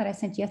mail that I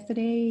sent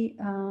yesterday,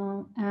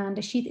 and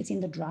the sheet is in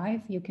the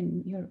drive.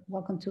 You're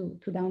welcome to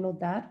download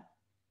that.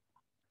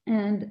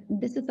 And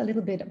this is a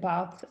little bit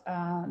about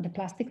the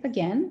plastics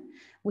again,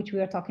 which we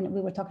were talking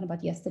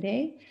about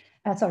yesterday.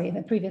 Sorry, in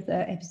the previous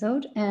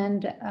episode.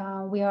 And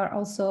we are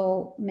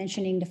also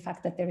mentioning the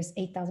fact that there is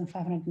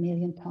 8,500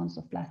 million tons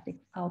of plastic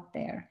out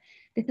there.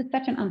 This is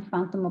such an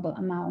unfathomable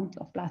amount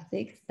of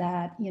plastics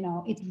that, you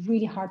know, it's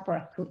really hard for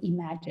us to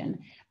imagine.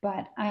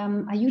 But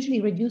I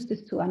usually reduce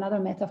this to another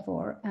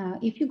metaphor.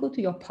 If you go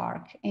to your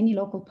park, any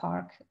local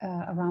park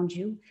around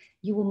you,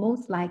 you will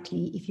most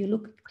likely, if you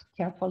look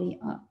carefully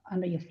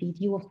under your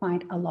feet, you will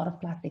find a lot of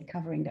plastic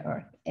covering the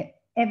earth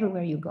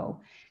everywhere you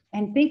go.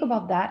 And think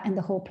about that and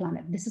the whole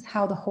planet. This is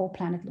how the whole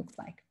planet looks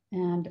like,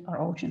 and our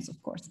oceans,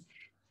 of course.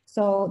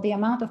 So the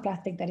amount of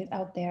plastic that is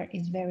out there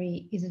is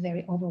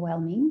very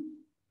overwhelming.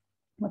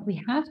 What we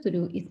have to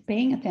do is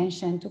paying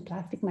attention to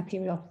plastic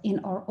materials in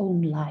our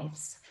own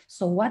lives.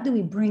 So what do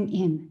we bring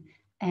in,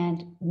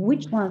 and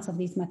which ones of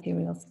these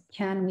materials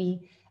can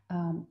we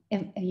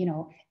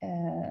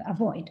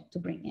avoid to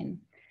bring in?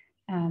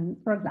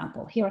 For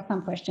example, here are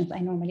some questions I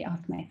normally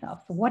ask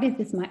myself. So what is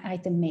this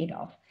item made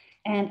of?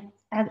 And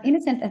as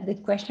innocent as this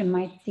question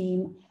might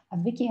seem,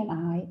 Vicky and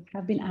I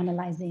have been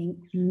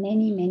analyzing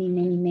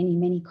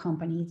many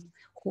companies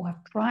who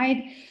have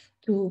tried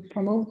to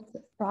promote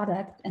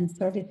products and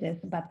services,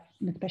 but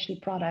especially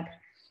products,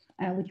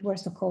 which were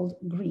so-called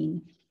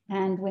green.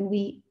 And when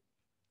we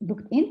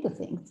looked into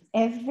things,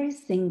 every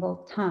single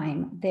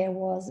time there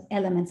was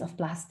elements of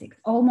plastics,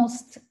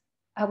 almost,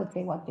 I would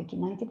say, what, Vicky,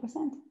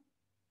 90%?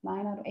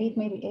 9 out of 8,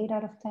 maybe 8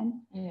 out of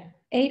 10. Yeah.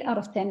 8 out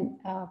of 10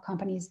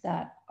 companies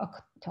that are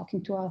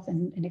talking to us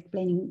and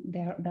explaining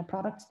their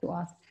products to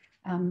us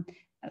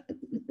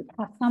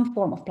have some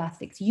form of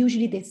plastics.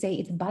 Usually they say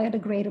it's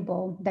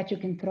biodegradable, that you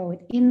can throw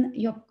it in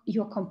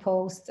your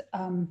compost,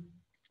 and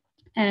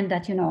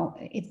that, you know,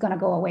 it's going to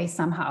go away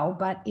somehow,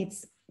 but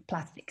it's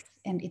plastics,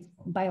 and it's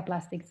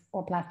bioplastics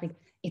or plastic.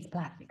 It's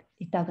plastic.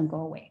 It doesn't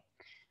go away.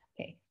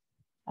 Okay.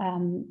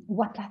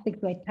 What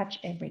plastic do I touch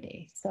every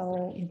day?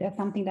 So is there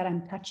something that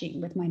I'm touching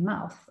with my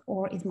mouth,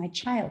 or is my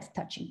child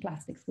touching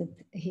plastics with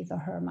his or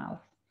her mouth?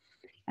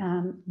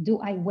 Do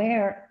I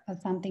wear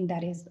something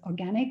that is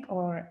organic,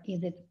 or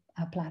is it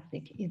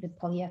plastic? Is it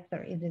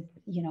polyester? Is it,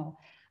 you know,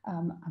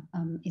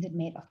 is it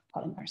made of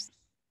polymers?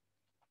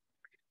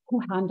 Who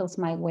handles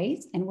my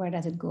waste and where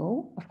does it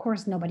go? Of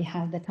course, nobody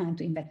has the time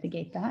to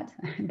investigate that,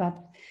 but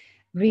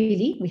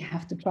really we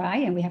have to try,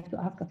 and we have to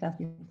ask ourselves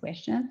these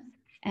questions.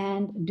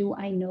 And do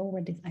I know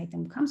where this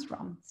item comes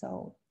from?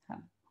 So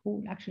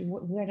who actually,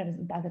 where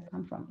does it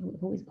come from?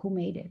 Who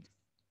made it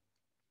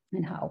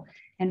and how?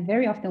 And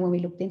very often when we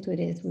looked into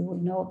it, we will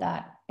know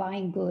that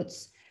buying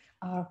goods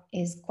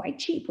is quite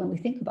cheap when we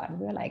think about it.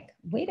 We're like,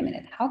 wait a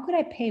minute, how could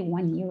I pay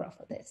 €1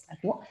 for this?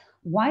 Like,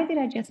 why did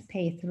I just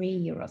pay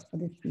 €3 for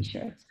this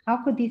t-shirt?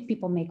 How could these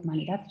people make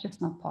money? That's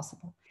just not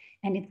possible.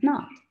 And it's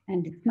not,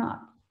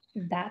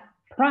 that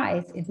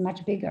price is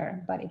much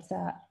bigger, but it's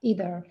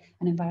either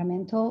an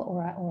environmental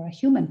or a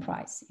human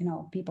price. You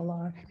know, people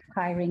are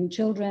hiring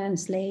children,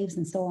 slaves,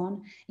 and so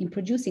on in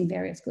producing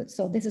various goods.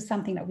 So this is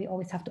something that we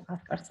always have to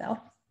ask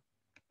ourselves.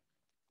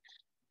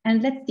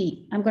 And let's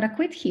see, I'm going to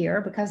quit here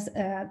because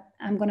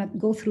I'm going to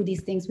go through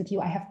these things with you.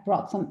 I have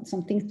brought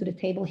some things to the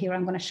table here.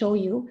 I'm going to show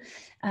you,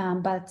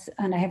 and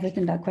I have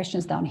written the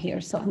questions down here.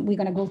 So we're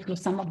going to go through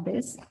some of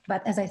this.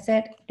 But as I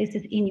said, this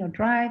is in your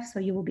drive, so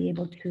you will be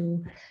able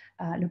to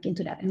look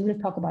into that. And we'll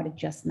talk about it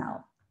just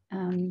now.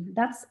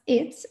 That's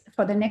it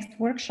for the next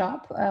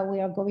workshop.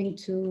 We are going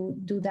to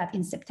do that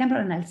in September,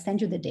 and I'll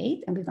send you the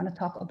date. And we're going to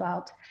talk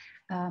about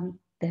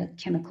the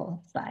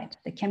chemical side,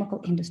 the chemical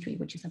industry,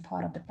 which is a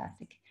part of the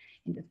plastic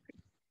industry.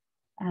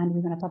 And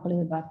we're going to talk a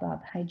little bit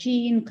about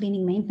hygiene,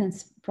 cleaning,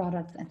 maintenance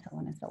products, and so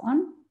on and so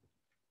on.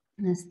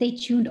 And stay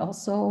tuned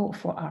also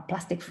for our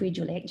plastic-free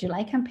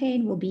July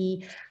campaign. We'll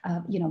be,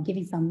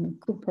 giving some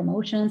cool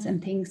promotions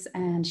and things,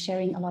 and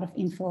sharing a lot of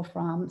info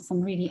from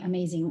some really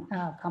amazing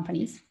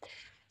companies.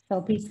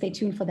 So please stay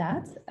tuned for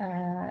that.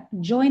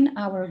 Join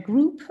our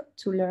group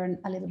to learn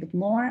a little bit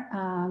more.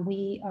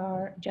 We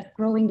are just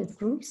growing this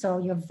group, so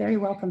you're very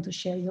welcome to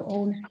share your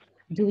own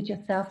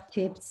do-it-yourself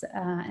tips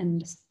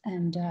and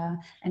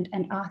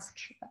ask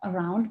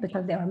around,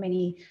 because there are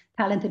many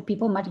talented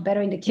people much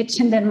better in the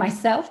kitchen than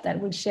myself that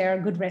will share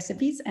good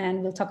recipes,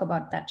 and we'll talk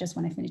about that just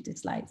when I finish the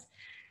slides.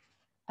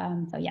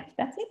 So yeah,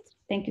 that's it.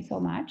 Thank you so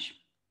much.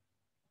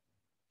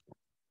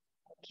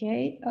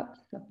 Okay,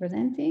 stop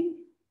presenting.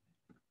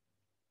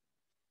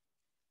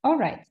 All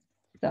right,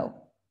 so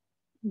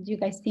do you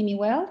guys see me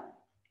well?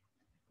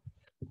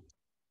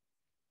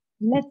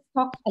 Let's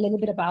talk a little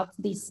bit about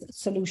these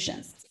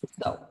solutions.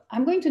 So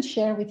I'm going to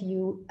share with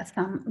you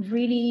some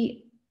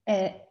really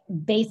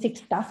basic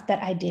stuff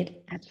that I did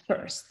at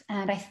first.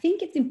 And I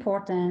think it's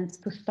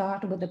important to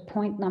start with the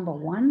point number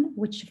 1,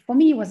 which for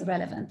me was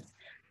relevant.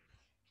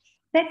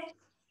 set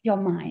your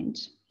mind.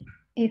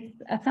 It's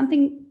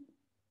something,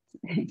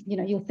 you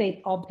know, you'll say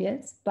it's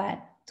obvious, but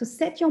to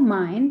set your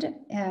mind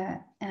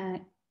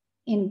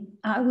in,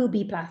 I will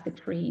be plastic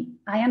free.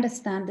 I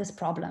understand this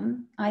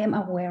problem. I am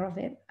aware of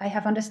it. I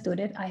have understood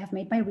it. I have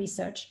made my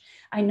research.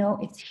 I know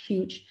it's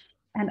huge.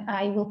 And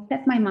I will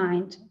set my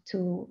mind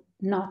to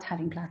not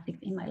having plastics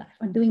in my life,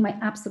 or doing my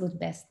absolute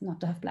best not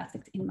to have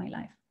plastics in my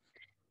life.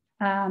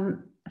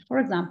 For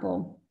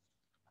example,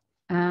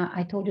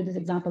 I told you this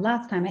example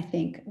last time, I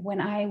think,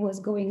 when I was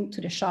going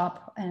to the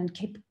shop and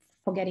kept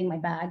forgetting my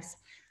bags,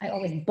 I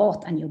always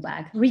bought a new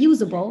bag,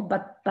 reusable,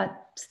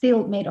 but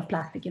still made of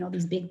plastic, you know,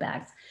 these big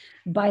bags.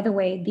 By the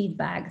way, these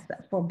bags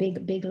for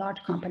big,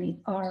 large companies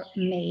are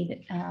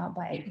made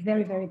by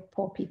very, very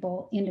poor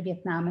people in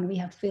Vietnam. And we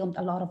have filmed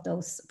a lot of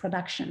those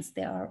productions.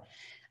 They are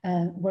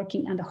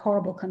working under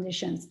horrible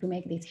conditions to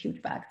make these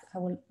huge bags. I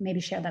will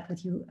maybe share that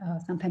with you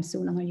sometime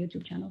soon on our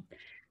YouTube channel.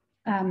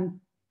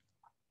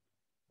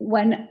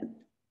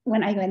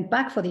 When I went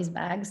back for these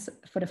bags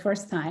for the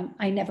first time,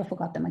 I never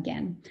forgot them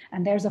again.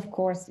 And there's, of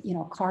course, you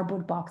know,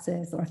 cardboard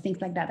boxes or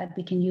things like that that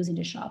we can use in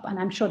the shop. And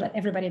I'm sure that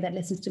everybody that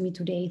listens to me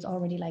today is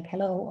already like,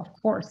 hello,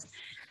 of course.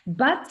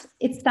 But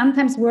it's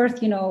sometimes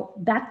worth, you know,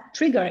 that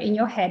trigger in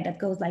your head that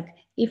goes like,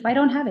 if I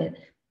don't have it,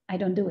 I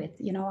don't do it.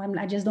 You know,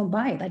 I just don't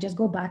buy it. I just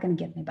go back and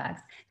get my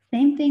bags.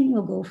 Same thing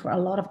will go for a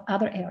lot of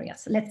other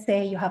areas. Let's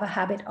say you have a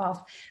habit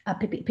of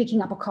picking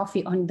up a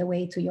coffee on the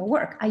way to your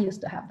work. I used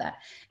to have that.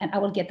 And I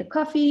will get the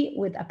coffee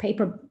with a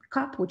paper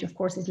cup, which of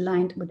course is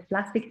lined with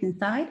plastics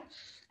inside.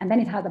 And then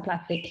it has a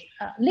plastic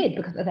lid,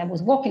 because as I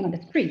was walking on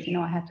the street, you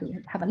know, I had to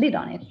have a lid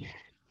on it.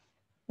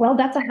 Well,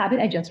 that's a habit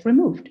I just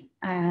removed.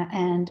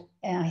 And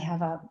I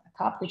have a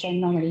cup, which I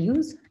normally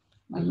use.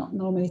 I'm not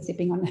normally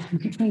sipping on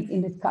drinks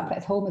in this cup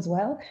at home as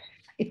well.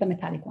 It's a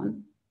metallic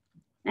one.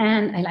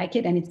 And I like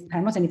it, and it's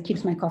thermos, and it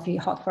keeps my coffee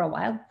hot for a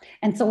while.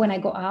 And so when I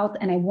go out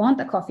and I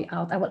want a coffee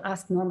out, I will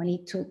ask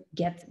normally to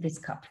get this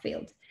cup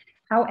filled.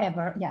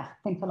 However, yeah,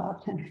 thanks a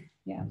lot.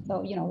 Yeah,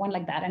 so, you know, one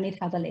like that, and it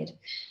has a lid.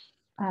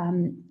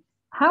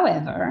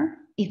 However,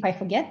 if I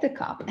forget the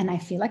cup and I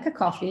feel like a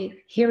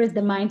coffee, here is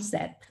the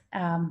mindset.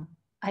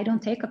 I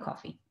don't take a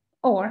coffee,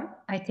 or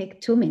I take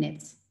 2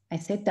 minutes, I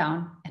sit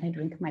down and I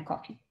drink my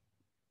coffee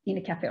in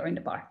a cafe or in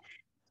the bar.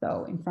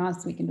 So in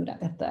France, we can do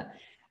that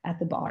at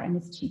the bar, and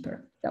it's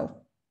cheaper. So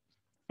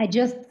I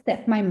just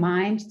set my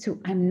mind to,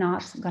 I'm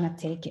not gonna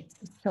take it.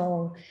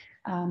 So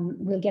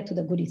we'll get to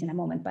the goodies in a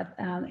moment, but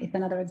it's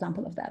another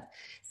example of that.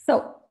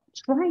 So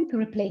trying to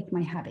replace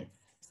my habits.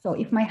 So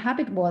if my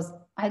habit was,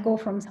 I go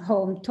from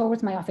home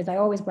towards my office, I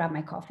always grab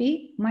my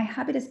coffee. My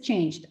habit has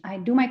changed. I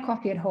do my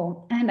coffee at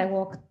home and I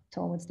walk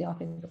towards the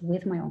office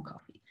with my own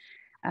coffee.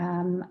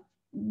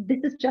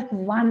 This is just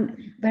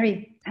one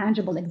very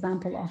tangible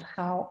example of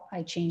how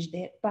I changed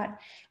it, but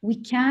we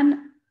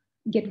can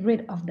get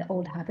rid of the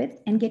old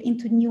habits and get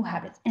into new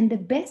habits. And the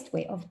best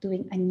way of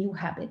doing a new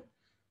habit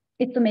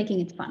is to making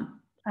it fun.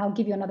 I'll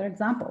give you another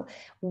example.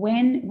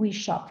 When we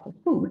shop for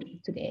food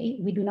today,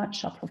 we do not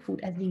shop for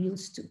food as we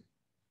used to.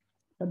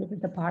 So this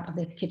is the part of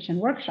the kitchen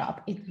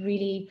workshop. It's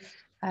really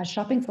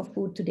shopping for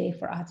food today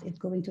for us. It's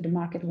going to the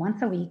market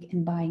once a week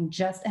and buying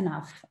just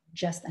enough,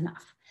 just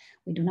enough.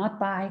 We do not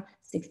buy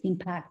 16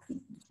 pack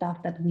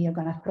stuff that we are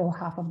going to throw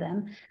half of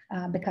them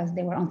because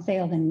they were on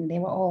sale and they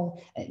were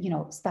all, you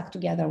know, stuck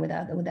together with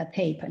a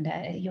tape, and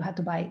you had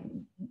to buy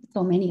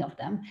so many of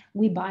them.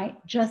 We buy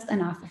just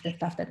enough of the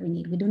stuff that we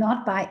need. We do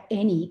not buy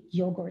any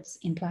yogurts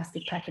in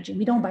plastic packaging.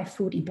 We don't buy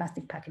food in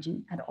plastic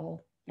packaging at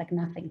all, like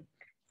nothing.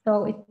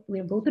 So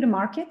we'll go to the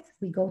market,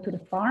 we go to the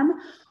farm,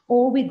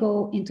 or we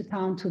go into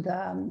town to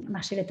the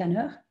Marché des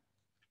Tanneurs,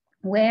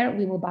 where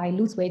we will buy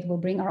loose weight, we'll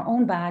bring our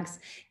own bags,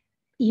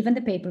 even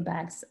the paper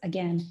bags.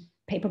 Again,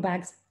 paper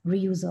bags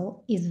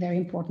reusal is very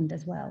important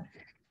as well.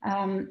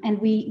 And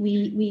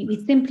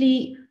we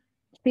simply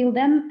fill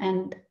them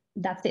and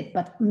that's it.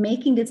 But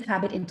making this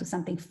habit into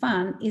something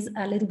fun is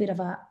a little bit of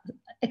a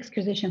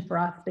excursion for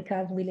us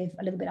because we live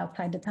a little bit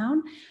outside the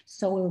town.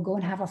 So we will go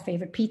and have our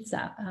favorite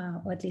pizza,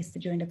 or at least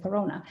during the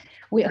Corona.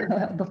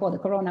 Before the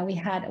Corona, we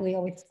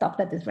always stopped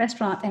at this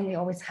restaurant and we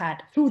always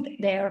had food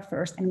there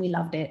first and we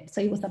loved it.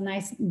 So it was a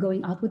nice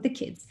going out with the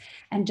kids.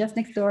 And just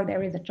next door,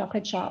 there is a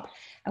chocolate shop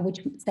which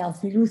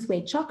sells loose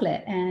weight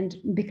chocolate. And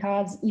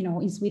because, you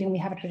know, in Sweden, we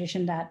have a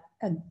tradition that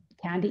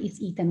candy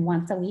is eaten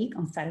once a week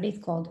on Saturdays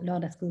called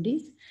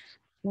lördagsgodis.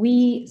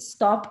 We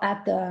stop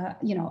at the,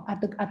 you know,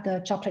 at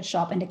the chocolate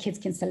shop and the kids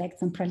can select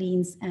some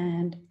pralines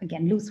and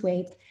again, loose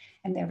weight,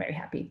 and they're very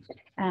happy.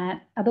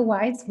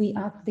 Otherwise, we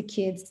ask the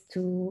kids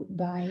to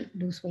buy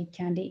loose weight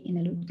candy in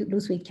a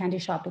loose weight candy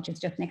shop, which is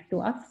just next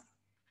to us.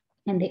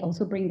 And they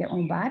also bring their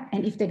own bag.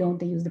 And if they don't,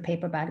 they use the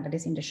paper bag that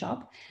is in the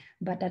shop.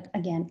 But that,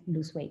 again,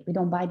 loose weight. We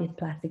don't buy this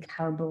plastic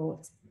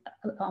Haribo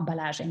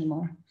emballage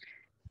anymore.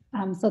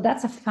 So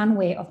that's a fun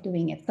way of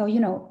doing it. So, you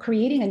know,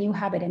 creating a new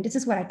habit, and this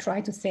is what I try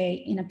to say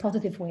in a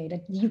positive way,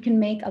 that you can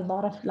make a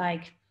lot of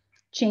like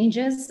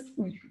changes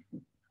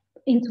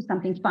into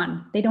something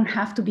fun. They don't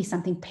have to be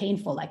something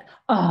painful, like,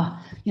 oh,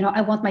 you know,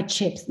 I want my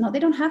chips. No, they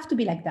don't have to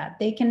be like that.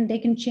 They can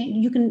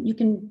change. You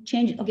can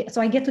change it. Okay,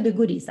 so I get to the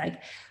goodies.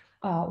 Like,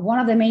 one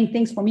of the main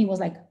things for me was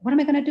like, what am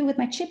I going to do with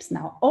my chips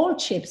now? All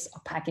chips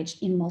are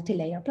packaged in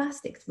multi-layer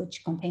plastics,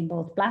 which contain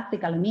both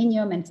plastic,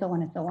 aluminum, and so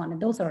on and so on.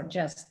 And those are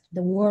just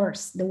the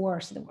worst, the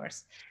worst, the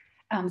worst.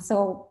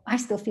 So I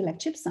still feel like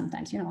chips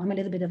sometimes. You know, I'm a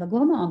little bit of a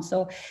gourmand.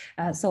 So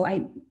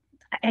I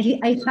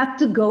had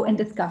to go and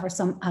discover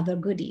some other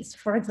goodies.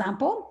 For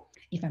example,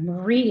 if I'm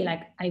really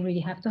like, I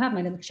really have to have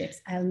my little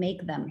chips, I'll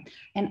make them.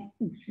 And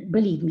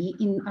believe me,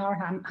 in our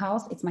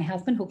house, it's my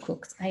husband who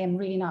cooks. I am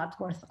really not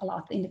worth a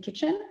lot in the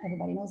kitchen.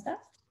 Everybody knows that.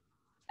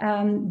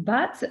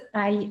 But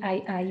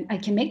I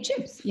can make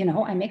chips. You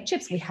know, I make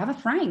chips. We have a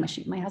frying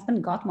machine. My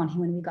husband got one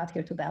when we got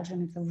here to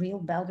Belgium. It's a real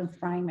Belgian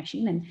frying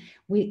machine. And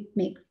we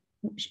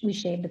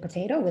shave the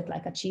potato with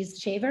like a cheese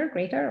shaver,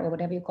 grater, or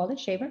whatever you call it,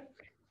 shaver.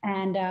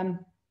 And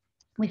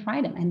we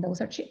fry them, and those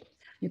are chips.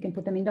 You can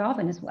put them in the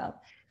oven as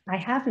well. I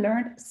have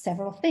learned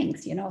several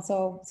things, you know,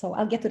 so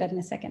I'll get to that in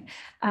a second.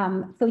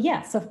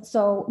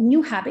 So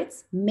new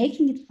habits,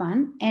 making it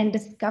fun, and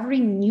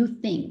discovering new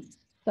things.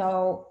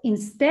 So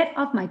instead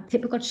of my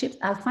typical chips,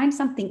 I'll find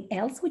something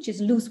else which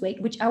is loose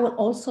weight, which I will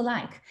also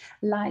like.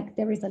 Like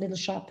there is a little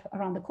shop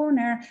around the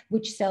corner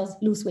which sells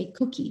loose weight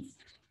cookies.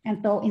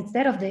 And so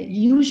instead of the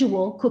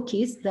usual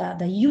cookies,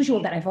 the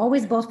usual that I've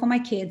always bought for my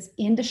kids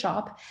in the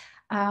shop,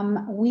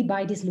 we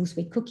buy these loose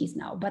weight cookies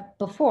now. But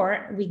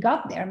before we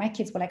got there, my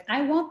kids were like,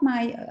 I want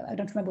my, I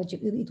don't remember what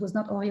it was,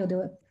 not Oreo,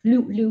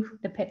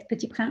 the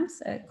Petit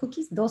Prince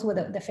cookies. Those were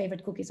the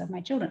favorite cookies of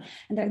my children.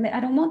 And they're like,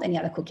 I don't want any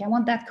other cookie. I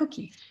want that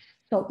cookie.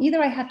 So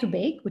either I had to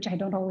bake, which I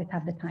don't always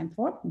have the time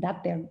for,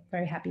 that they're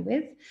very happy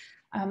with,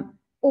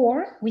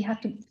 or we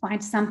had to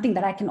find something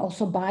that I can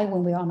also buy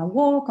when we're on a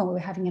walk or we're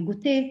having a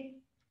goûter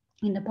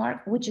in the park,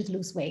 which is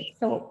loose weight.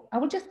 So I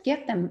will just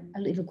get them a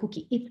little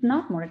cookie. It's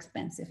not more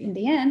expensive. In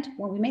the end,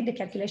 when we made the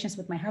calculations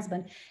with my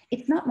husband,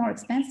 it's not more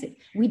expensive.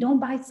 We don't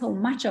buy so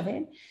much of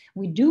it.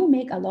 We do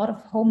make a lot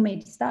of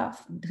homemade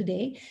stuff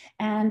today.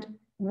 And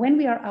when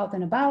we are out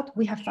and about,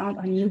 we have found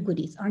our new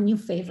goodies, our new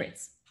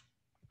favorites.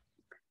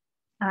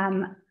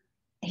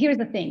 Here's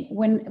the thing,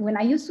 when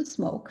I used to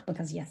smoke,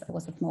 because yes, I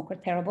was a smoker,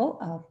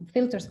 terrible.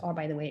 Filters are,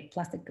 by the way,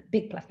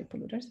 big plastic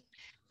polluters.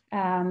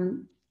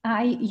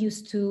 I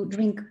used to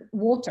drink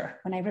water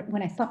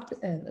when I stopped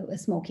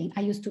smoking.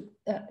 I used to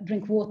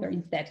drink water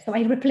instead. So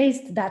I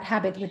replaced that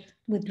habit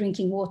with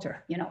drinking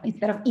water, you know,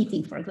 instead of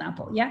eating, for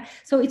example. Yeah.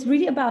 So it's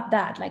really about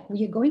that. Like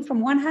we're going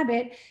from one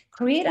habit,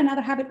 create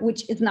another habit,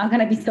 which is not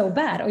going to be so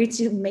bad, or it's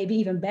maybe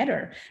even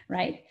better,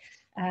 right?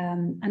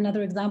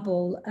 Another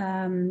example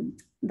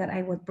that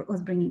I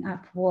was bringing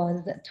up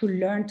was to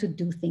learn to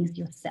do things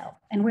yourself.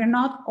 And we're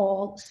not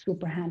all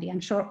super handy.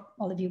 I'm sure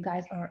all of you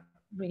guys are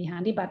really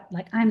handy, but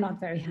like I'm not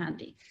very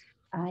handy.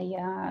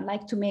 I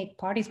like to make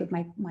parties with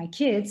my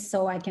kids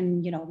so I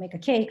can, you know, make a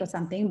cake or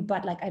something,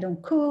 but like I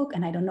don't cook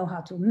and I don't know how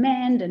to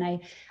mend, and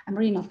I'm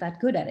really not that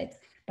good at it,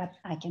 but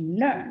I can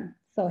learn.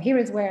 So here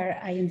is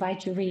where I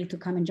invite you really to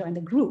come and join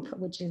the group,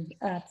 which is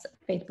at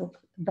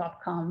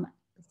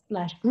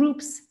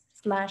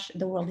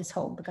facebook.com/groups/the world is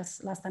home,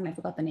 because last time I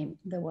forgot the name,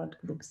 the word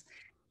groups.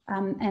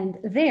 And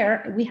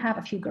there we have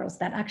a few girls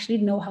that actually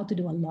know how to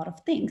do a lot of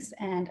things.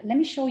 And let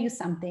me show you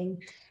something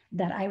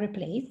that I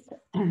replaced.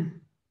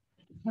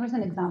 Here's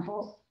an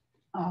example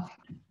of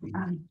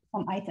some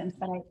items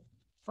that I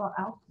brought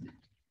out.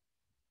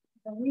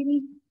 I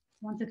really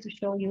wanted to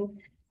show you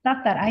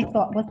stuff that I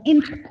thought was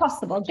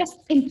impossible,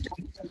 just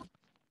impossible.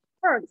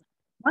 First,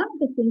 one of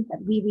the things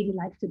that we really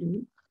like to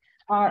do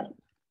are,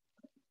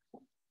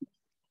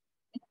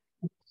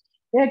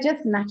 they're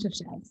just nacho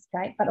shells,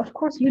 right? But of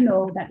course, you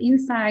know that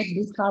inside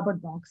this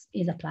cardboard box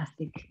is a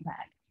plastic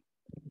bag.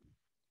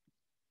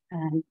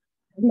 And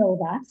I know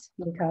that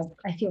because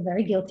I feel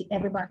very guilty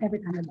every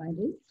time I buy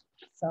this.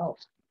 So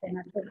then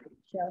I put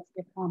shells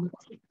on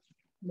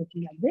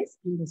looking at this,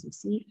 and as you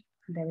see,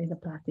 there is a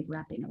plastic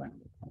wrapping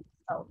around it.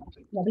 So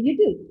what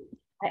do?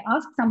 I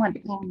asked someone,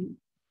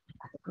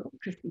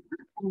 Christina,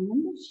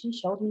 and she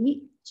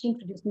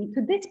introduced me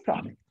to this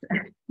product,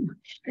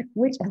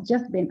 which has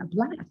just been a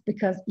blast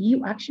because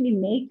you actually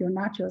make your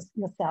nachos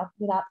yourself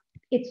without,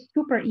 it's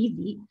super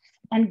easy.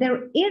 And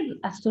there is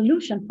a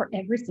solution for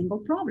every single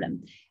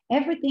problem.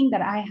 Everything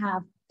that I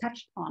have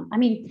touched on. I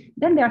mean,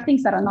 then there are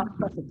things that are not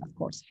perfect, of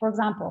course. For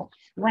example,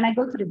 when I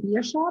go to the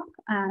beer shop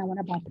and I want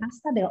to buy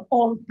pasta, they're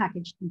all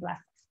packaged in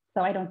plastics,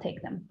 so I don't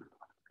take them.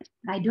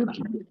 I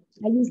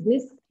use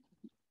this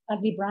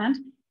ugly brand.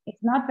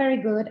 It's not very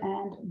good,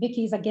 and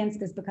Vicky is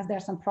against this because there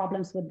are some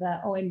problems with the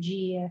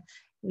OMG.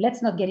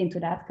 Let's not get into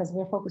that because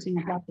we're focusing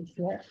on plastics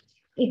here.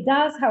 It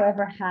does,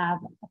 however, have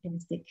a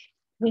plastic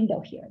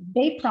window here.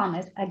 They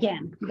promised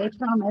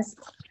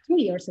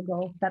 2 years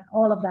ago that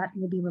all of that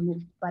will be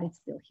removed, but it's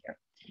still here.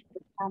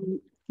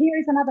 Here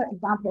is another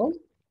example,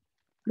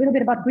 a little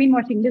bit about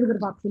greenwashing, a little bit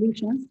about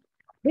solutions.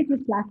 This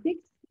is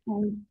plastics,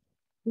 and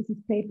this is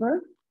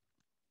paper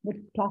with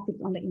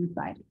plastics on the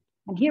inside.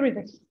 And here is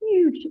a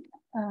huge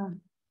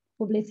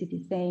publicity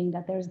saying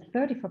that there's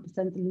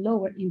 34%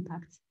 lower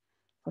impact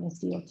for the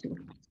CO2.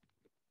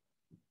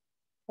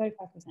 35%.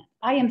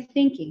 I am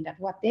thinking that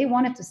what they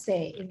wanted to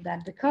say is that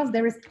because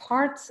there is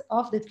parts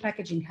of this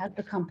packaging has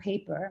become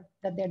paper,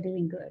 that they're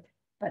doing good.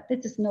 But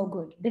this is no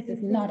good. This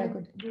is not a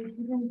good.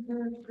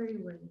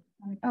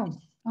 Oh,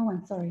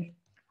 I'm sorry.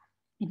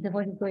 If the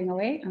voice is going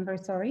away, I'm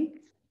very sorry.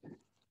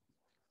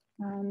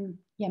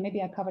 Yeah, maybe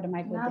I covered the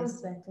mic with this.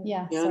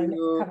 Yeah, sorry.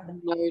 No,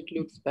 now it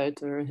looks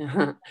better.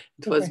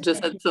 It was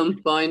just at some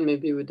point,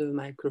 maybe with the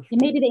microphone.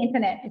 Maybe the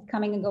internet is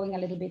coming and going a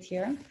little bit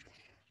here.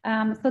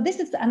 So this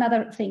is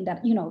another thing that,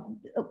 you know,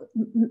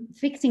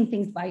 fixing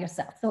things by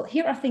yourself. So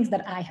here are things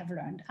that I have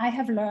learned. I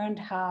have learned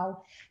how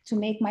to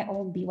make my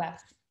own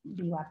beeswax.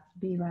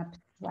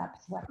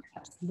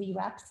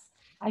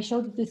 I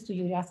showed this to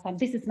you last time.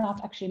 This is not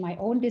actually my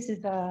own. This is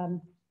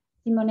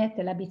Simonette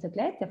de la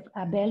Bicyclette,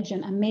 a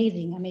Belgian,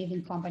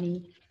 amazing company.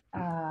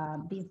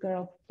 These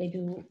girls, they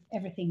do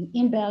everything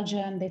in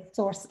Belgium. They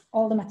source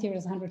all the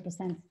materials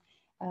 100%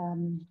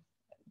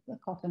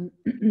 cotton,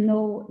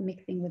 no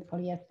mixing with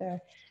polyester,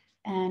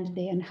 and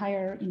they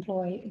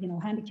employ, you know,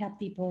 handicapped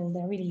people.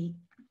 They're really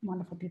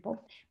wonderful people.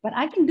 But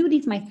I can do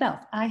these myself.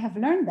 I have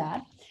learned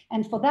that,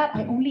 and for that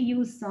I only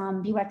use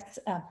some beeswax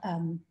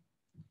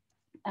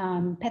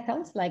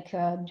petals, like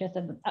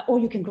or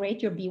you can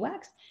grate your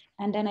beeswax.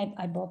 And then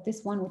I bought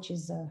this one, which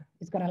is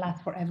it's gonna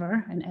last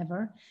forever and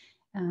ever.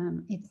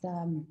 It's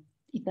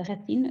a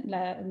resin.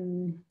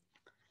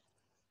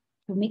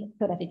 To mix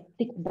so that it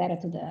sticks better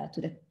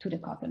to the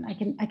cotton.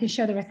 I can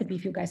share the recipe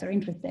if you guys are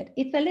interested.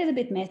 It's a little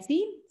bit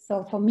messy.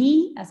 So for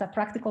me, as a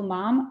practical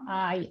mom,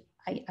 I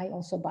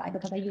also buy,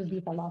 because I use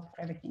these a lot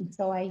for everything.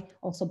 So I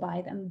also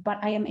buy them, but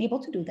I am able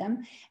to do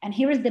them. And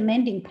here is the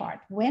mending part.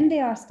 When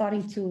they are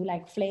starting to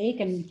like flake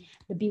and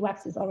the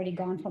beeswax is already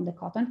gone from the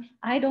cotton,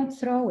 I don't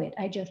throw it.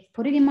 I just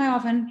put it in my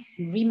oven,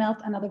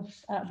 remelt another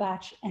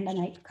batch, and then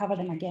I cover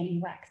them again in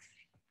wax,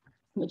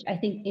 which I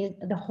think is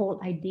the whole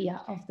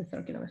idea of the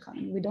circular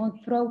economy. We don't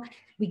throw,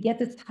 we get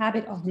this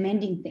habit of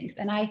mending things.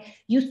 And I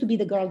used to be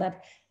the girl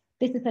that,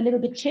 this is a little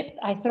bit chipped,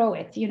 I throw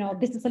it. You know,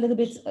 this is a little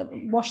bit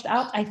washed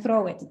out, I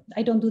throw it.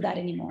 I don't do that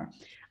anymore.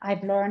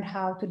 I've learned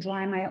how to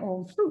dry my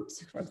own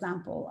fruits, for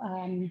example,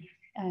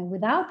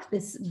 without the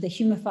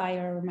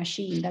humidifier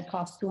machine that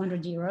costs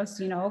 200 euros.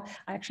 You know,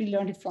 I actually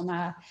learned it from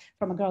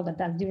a girl that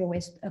does zero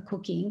waste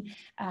cooking,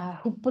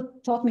 who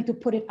taught me to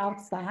put it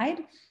outside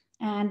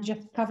and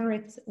just cover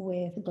it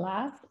with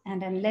glass and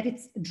then let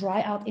it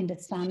dry out in the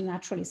sun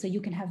naturally. So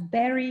you can have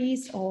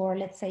berries, or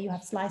let's say you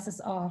have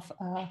slices of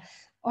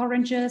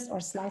oranges or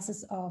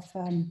slices of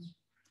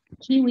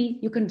kiwi.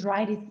 You can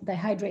dry the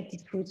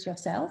dehydrated fruits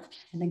yourself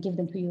and then give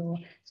them to your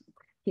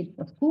kids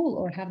for school,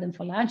 or have them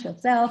for lunch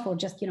yourself, or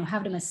just, you know,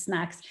 have them as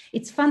snacks.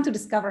 It's fun to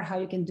discover how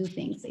you can do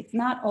things. It's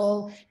not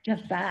all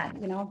just bad,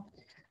 you know.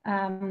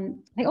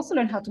 I also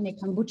learned how to make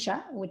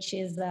kombucha, which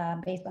is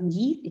based on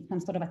yeast. It's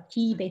some sort of a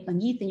tea based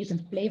on yeast, and you can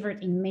flavor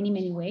it in many,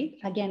 many ways.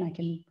 Again, I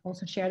can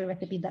also share the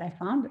recipe that I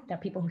found. There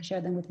are people who share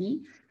them with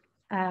me,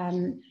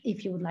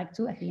 if you would like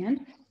to at the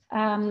end.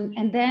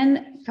 And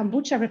then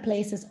kombucha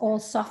replaces all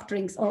soft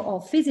drinks or all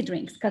fizzy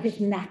drinks because it's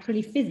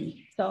naturally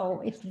fizzy.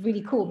 So it's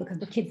really cool because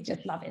the kids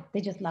just love it. They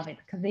just love it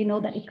because they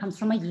know that it comes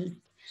from a yeast.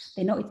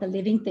 They know it's a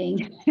living thing.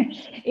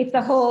 It's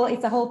a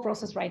whole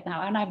process right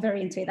now, and I'm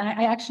very into it.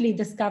 I actually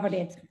discovered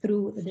it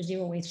through the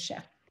Zero Waste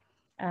Chef,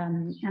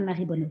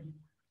 Anne-Marie Bonneau.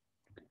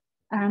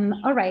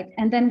 All right,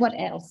 and then what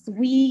else?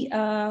 We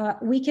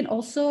can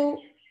also,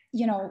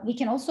 you know,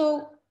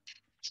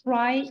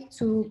 try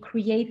to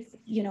create,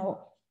 you know,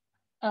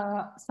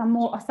 some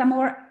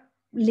more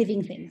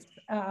living things.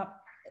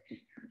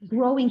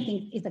 Growing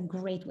things is a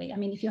great way. I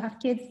mean, if you have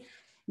kids,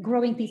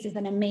 growing things is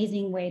an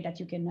amazing way that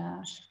you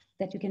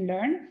can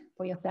learn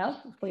for yourself,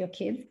 for your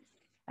kids.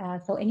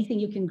 So anything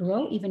you can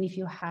grow, even if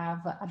you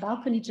have a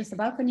balcony, just a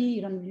balcony,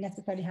 you don't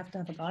necessarily have to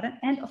have a garden.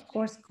 And of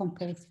course,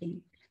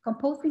 composting.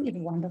 Composting is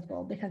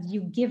wonderful because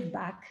you give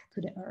back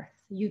to the earth.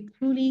 You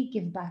truly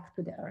give back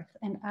to the earth.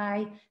 And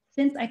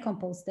since I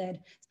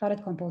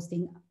started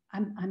composting,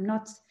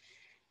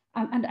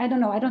 and I don't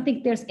know, I don't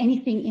think there's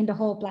anything in the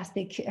whole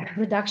plastic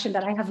reduction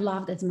that I have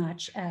loved as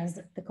much as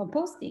the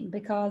composting,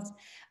 because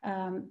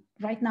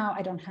right now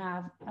I don't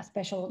have a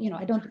special, you know,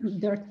 I don't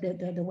dirt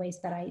the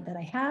waste that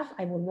I have.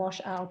 I will wash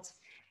out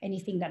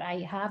anything that I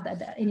have,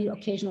 any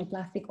occasional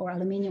plastic or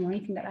aluminum or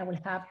anything that I will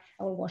have,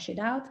 I will wash it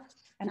out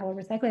and I will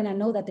recycle. And I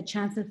know that the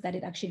chances that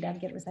it actually does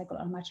get recycled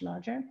are much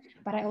larger,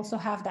 but I also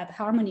have that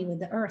harmony with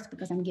the earth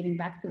because I'm giving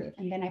back to it.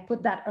 And then I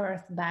put that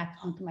earth back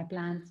onto my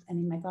plants and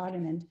in my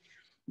garden, and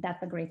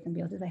that's a great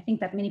symbiosis. I think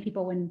that many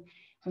people, when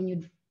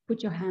you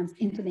put your hands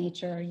into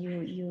nature,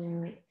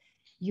 you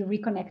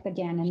reconnect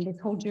again, and this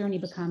whole journey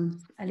becomes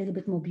a little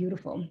bit more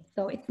beautiful.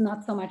 So it's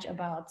not so much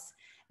about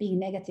being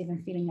negative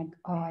and feeling like,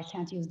 oh, I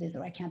can't use this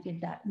or I can't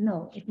use that.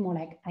 No, it's more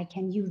like I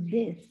can use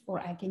this or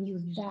I can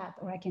use that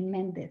or I can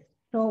mend this.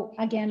 So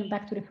again,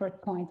 back to the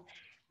first point,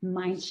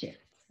 mind shift,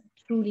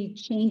 truly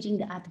changing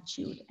the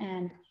attitude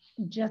and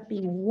just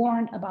being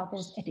warned about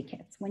those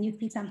etiquettes. When you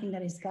see something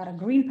that has got a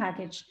green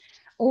package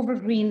over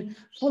green,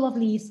 full of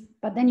leaves,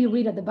 but then you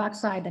read at the back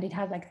side that it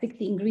has like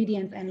 60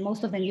 ingredients and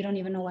most of them you don't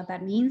even know what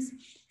that means.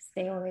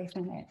 Stay away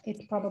from it.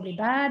 It's probably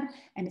bad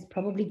and it's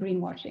probably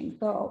greenwashing.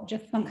 So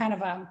just some kind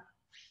of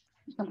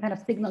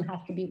signal has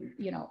to be,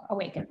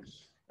 awakened.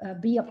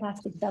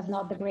 Bioplastic does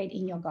not degrade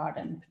in your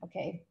garden.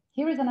 Okay.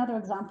 Here is another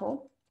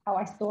example, how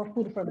I store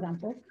food, for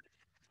example.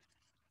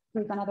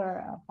 Here's another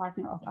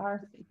partner of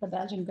ours. It's a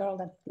Belgian girl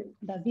that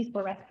does these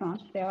for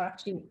restaurants. They are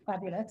actually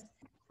fabulous.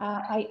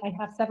 I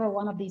have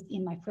one of these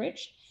in my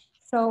fridge.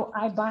 So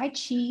I buy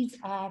cheese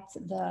at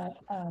the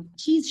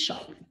cheese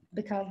shop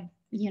because,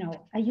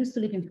 I used to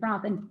live in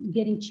France and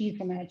getting cheese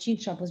from a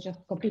cheese shop was just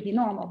completely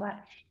normal. But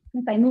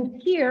since I moved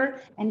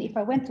here, and if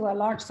I went to a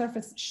large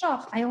surface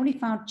shop, I only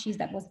found cheese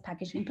that was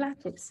packaged in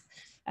plastics.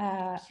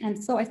 And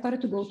so I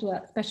started to go to a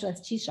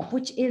specialist cheese shop,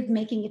 which is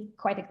making it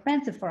quite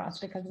expensive for us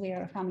because we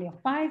are a family of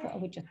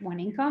 5 with just one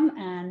income.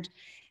 And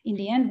in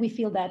the end, we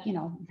feel that,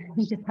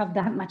 we just have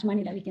that much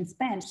money that we can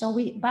spend. So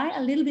we buy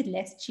a little bit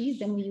less cheese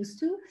than we used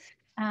to,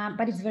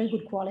 but it's very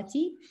good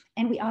quality.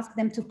 And we ask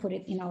them to put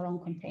it in our own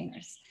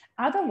containers.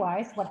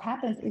 Otherwise, what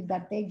happens is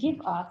that they give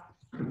us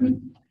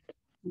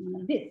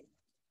this.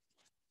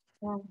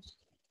 I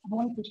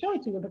wanted to show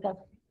it to you because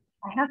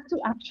I have to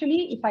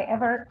actually, if I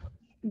ever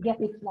get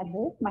it like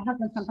this, my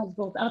husband sometimes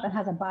goes out and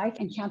has a bike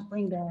and can't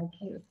bring the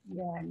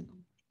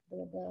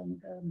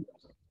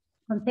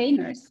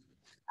containers.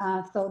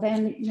 So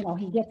then,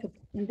 he gets it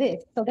in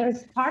this. So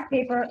there's hard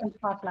paper and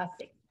hard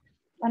plastic.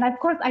 And of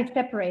course I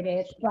separate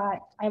it,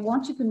 but I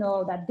want you to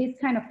know that this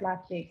kind of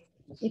plastic,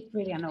 it's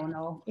really a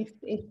no-no. It's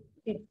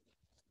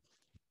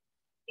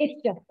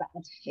just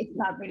bad. It's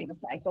not really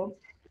recycled.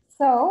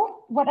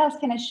 So what else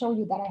can I show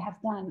you that I have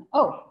done?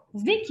 Oh,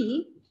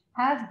 Vicky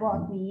has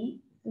brought me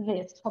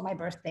this for my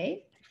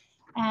birthday.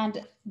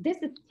 And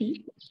this is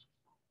tea,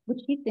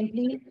 which she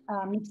simply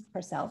mixed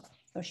herself.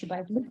 So she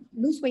buys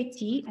loose weight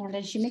tea and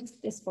then she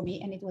mixed this for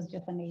me and it was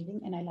just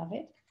amazing and I love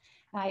it.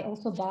 I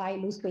also buy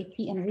loose weight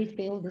tea and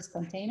refill these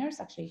containers.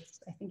 Actually,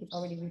 I think it's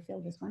already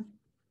refilled this one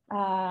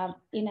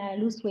in a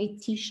loose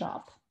weight tea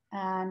shop.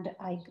 And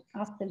I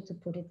ask them to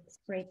put it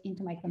straight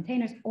into my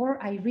containers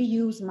or I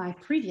reuse my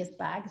previous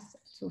bags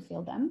to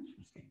fill them.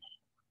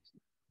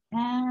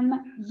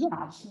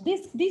 Yeah,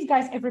 these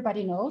guys,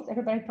 everybody knows,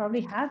 everybody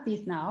probably has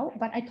these now,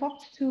 but I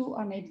talked to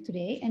our maid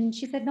today and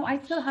she said, no, I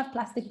still have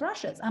plastic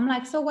brushes. I'm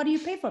like, so what do you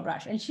pay for a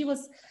brush? And she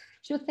was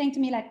saying to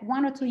me like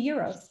 1 or 2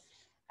 euros.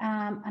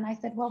 And I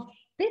said, well,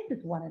 this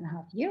is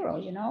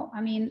 €1.50, I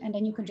mean, and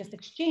then you can just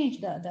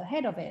exchange the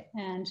head of it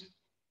and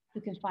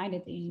you can find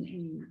it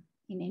in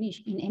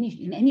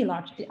any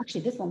large.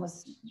 Actually, this one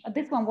was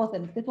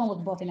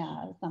bought in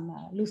some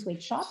loose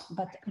weight shop,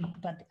 but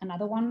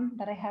another one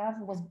that I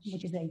have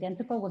which is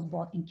identical, was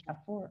bought in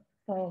Carrefour.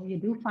 So you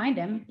do find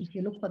them if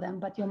you look for them,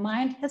 but your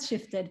mind has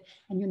shifted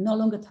and you no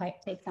longer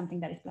take something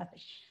that is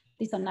plastic.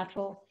 These are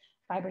natural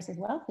fibers as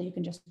well, so you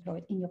can just throw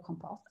it in your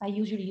compost. I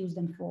usually use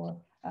them for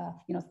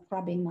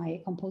scrubbing my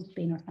compost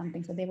bin or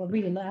something, so they will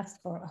really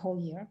last for a whole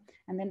year.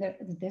 And then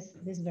there's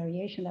this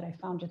variation that I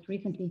found just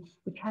recently,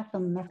 which has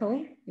some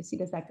metal. You see,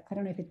 there's like, I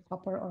don't know if it's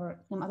copper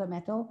or some other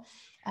metal,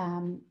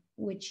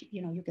 which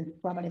you can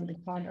scrub a little bit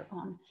harder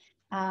on.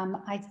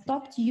 I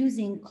stopped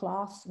using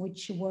cloths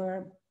which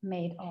were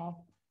made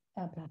of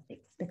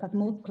plastics, because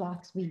most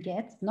cloths we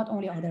get, not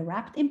only are they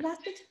wrapped in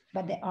plastic,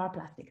 but they are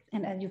plastics.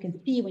 And as you can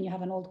see, when you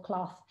have an old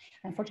cloth,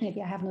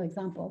 unfortunately I have no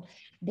example,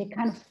 they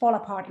kind of fall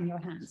apart in your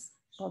hands.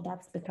 So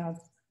that's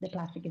because the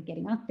plastic is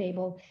getting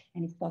unstable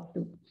and it starts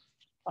to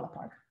fall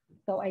apart.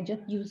 So I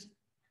just use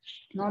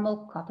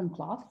normal cotton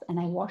cloths and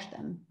I wash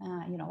them,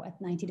 at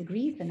 90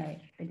 degrees and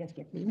they just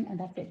get clean, and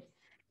that's it.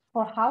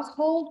 For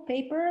household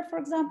paper, for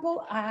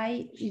example,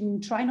 I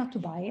try not to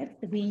buy it.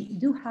 We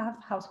do have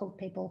household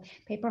paper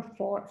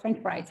for French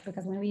fries,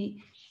 because when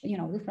we,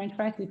 do French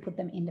fries, we put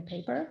them in the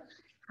paper.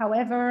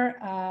 However,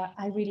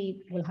 I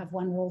really will have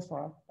one roll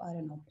for, I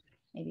don't know,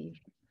 maybe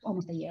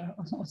almost a year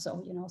or so,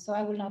 so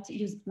I will not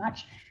use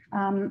much.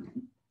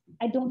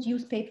 I don't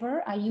use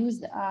paper. I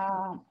use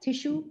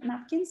tissue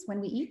napkins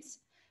when we eat.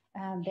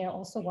 They're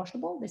also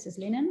washable. This is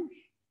linen.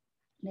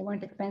 They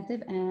weren't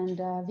expensive. And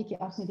Vicky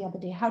asked me the other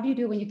day, how do you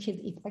do when your kids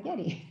eat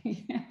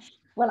spaghetti?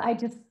 Well, I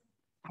just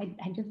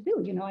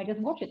do, I just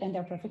wash it and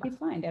they're perfectly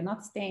fine. They're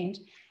not stained.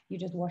 You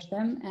just wash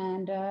them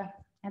and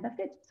that's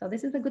it. So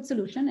this is a good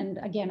solution. And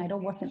again, I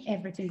don't wash them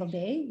every single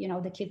day.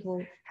 The kids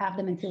will have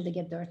them until they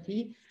get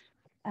dirty.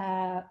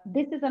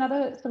 This is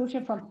another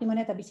solution from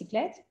Simonetta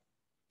Bicyclette.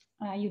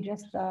 You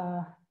just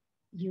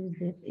use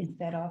this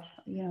instead of,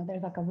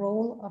 there's like a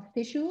roll of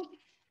tissue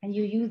and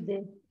you use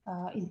this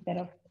instead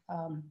of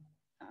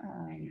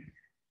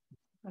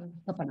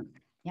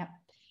yeah.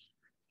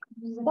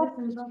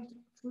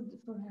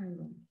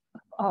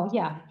 Oh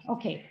yeah,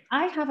 okay.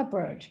 I have a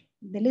bird.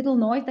 The little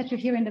noise that you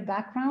hear in the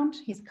background,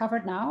 he's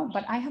covered now,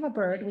 but I have a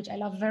bird which I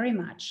love very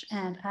much,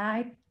 and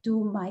I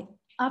do my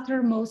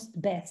uttermost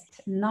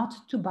best not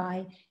to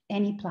buy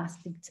any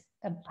plastic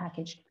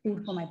packaged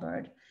food for my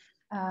bird.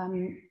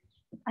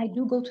 I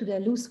do go to the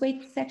lose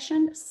weight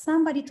section.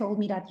 Somebody told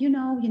me that, you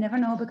know, you never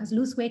know because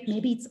lose weight,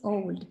 maybe it's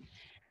old.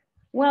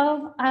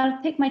 Well,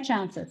 I'll take my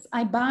chances.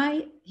 I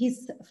buy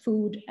his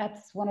food at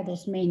one of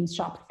those main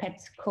shops,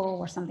 Petco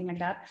or something like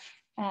that,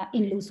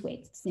 in loose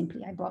weight,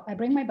 simply. I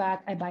bring my bag,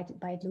 I buy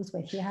it loose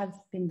weight. He has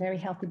been very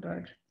healthy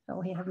bird,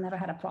 so he has never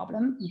had a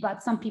problem.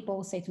 But some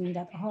people say to me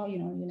that, oh, you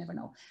know, you never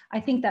know. I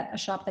think that a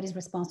shop that is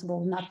responsible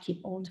will not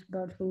keep old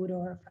bird food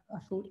or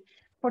food.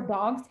 For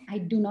dogs, I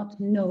do not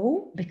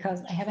know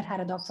because I haven't had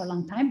a dog for a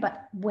long time.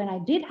 But when I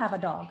did have a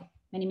dog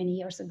many, many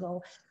years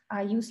ago,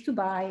 I used to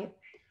buy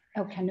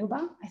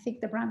Canuba, I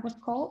think the brand was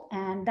called,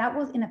 and that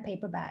was in a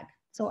paper bag.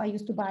 So I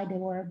used to buy, they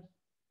were,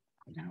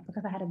 I don't know,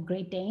 because I had a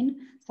Great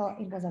Dane, so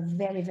it was a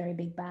very, very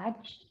big bag,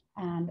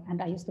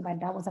 and I used to buy,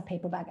 that was a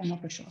paper bag, I'm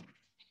not for sure.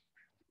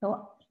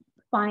 So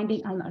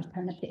finding an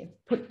alternative,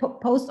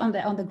 post on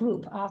the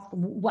group, ask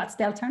what's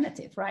the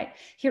alternative, right?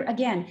 Here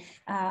again,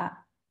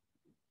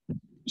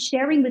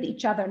 sharing with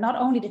each other, not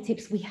only the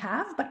tips we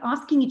have, but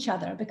asking each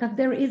other, because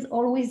there is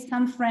always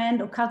some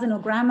friend or cousin or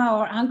grandma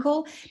or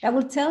uncle that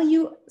will tell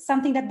you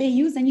something that they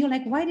use and you're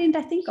like, why didn't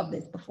I think of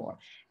this before?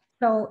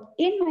 So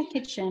in my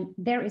kitchen,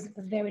 there is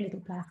very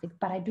little plastic,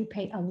 but I do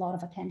pay a lot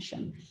of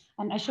attention.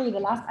 And I'll show you the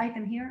last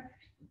item here,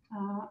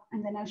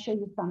 and then I'll show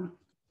you some,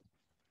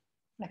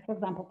 like for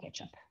example,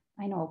 ketchup.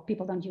 I know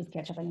people don't use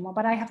ketchup anymore,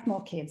 but I have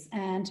small kids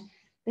and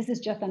this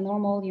is just a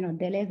normal, you know,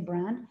 Deleuze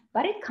brand,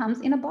 but it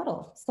comes in a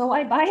bottle. So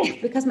I buy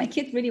it because my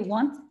kids really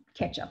want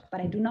ketchup,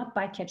 but I do not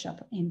buy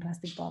ketchup in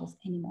plastic bottles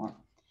anymore.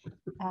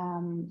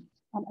 And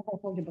as I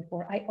told you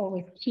before, I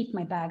always keep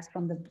my bags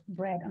from the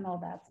bread and all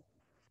that.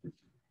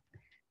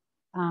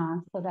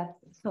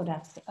 So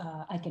that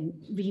I can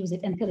reuse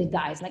it until it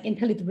dies, like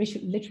until it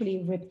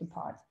literally rips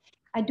apart.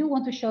 I do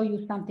want to show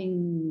you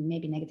something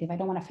maybe negative. I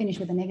don't want to finish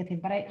with the negative,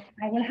 but I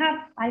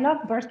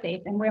love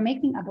birthdays, and we're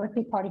making a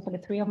birthday party for the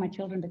 3 of my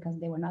children because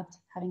they were not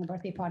having a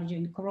birthday party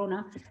during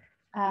Corona.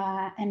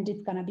 And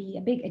it's going to be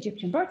a big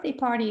Egyptian birthday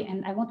party,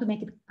 and I want to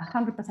make it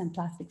 100%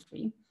 plastic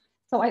free.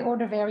 So I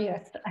ordered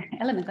various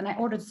elements, and I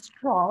ordered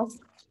straws.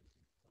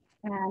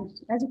 And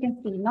as you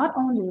can see, not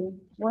only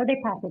were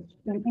they packaged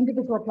in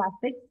individual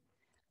plastics,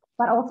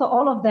 but also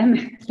all of them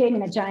came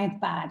in a giant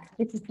bag.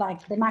 This is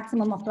like the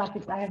maximum of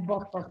plastics I have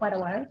bought for quite a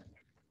while.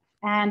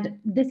 And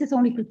this is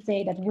only to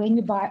say that when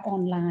you buy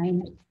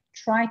online,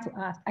 try to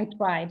ask.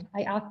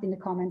 I asked in the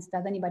comments,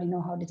 does anybody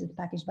know how this is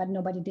packaged? But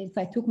nobody did.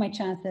 So I took my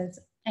chances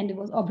and it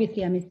was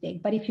obviously a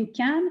mistake. But if you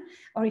can,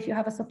 or if you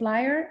have a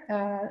supplier,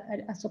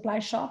 a supply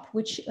shop,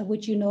 which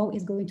you know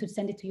is going to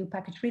send it to you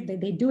package free,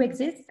 they do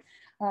exist.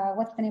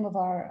 What's the name of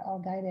our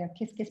guy there?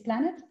 Kiss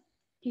Planet?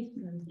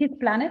 Kiss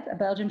Planet, a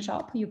Belgian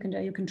shop. You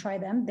can try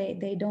them.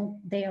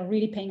 They are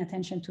really paying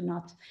attention to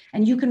not,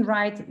 and you can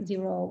write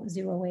zero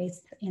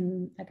waste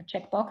in like a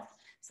checkbox.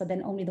 So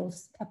then only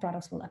those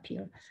products will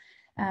appear.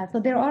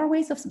 So there are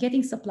ways of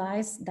getting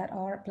supplies that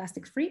are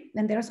plastic free.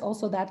 And there's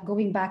also that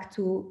going back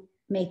to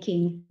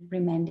making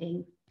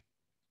remending.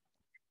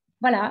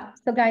 Voila.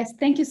 So guys,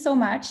 thank you so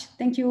much.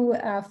 Thank you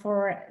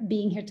for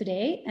being here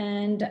today.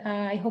 And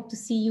I hope to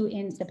see you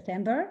in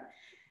September.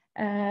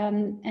 I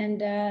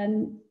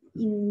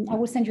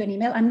will send you an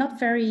email. I'm not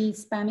very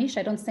Spamish.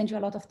 I don't send you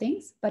a lot of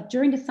things, but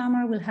during the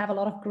summer, we'll have a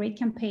lot of great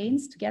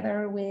campaigns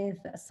together with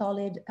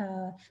Solid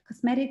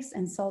Cosmetics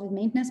and Solid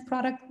Maintenance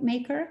Product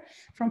Maker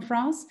from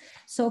France.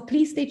 So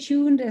please stay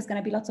tuned. There's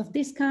going to be lots of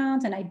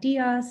discounts and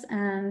ideas.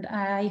 And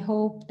I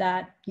hope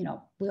that, you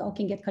know, we all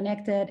can get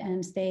connected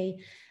and stay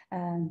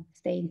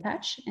in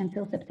touch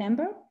until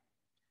September.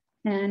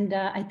 And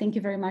I thank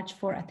you very much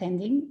for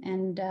attending.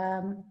 And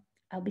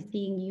I'll be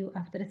seeing you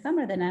after the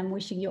summer. Then I'm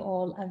wishing you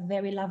all a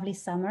very lovely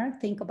summer.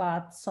 Think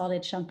about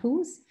solid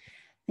shampoos.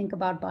 Think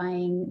about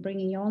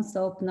bringing your own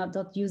soap, not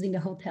using the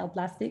hotel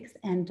plastics,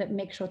 and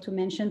make sure to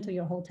mention to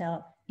your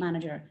hotel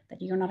manager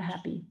that you're not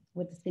happy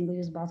with the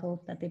single-use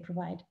bottles that they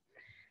provide.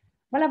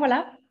 Voila,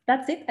 voila.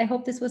 That's it. I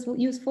hope this was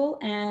useful.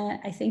 And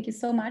I thank you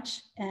so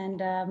much.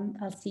 And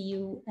I'll see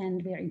you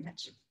and we're in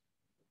touch.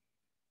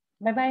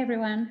 Bye-bye,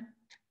 everyone.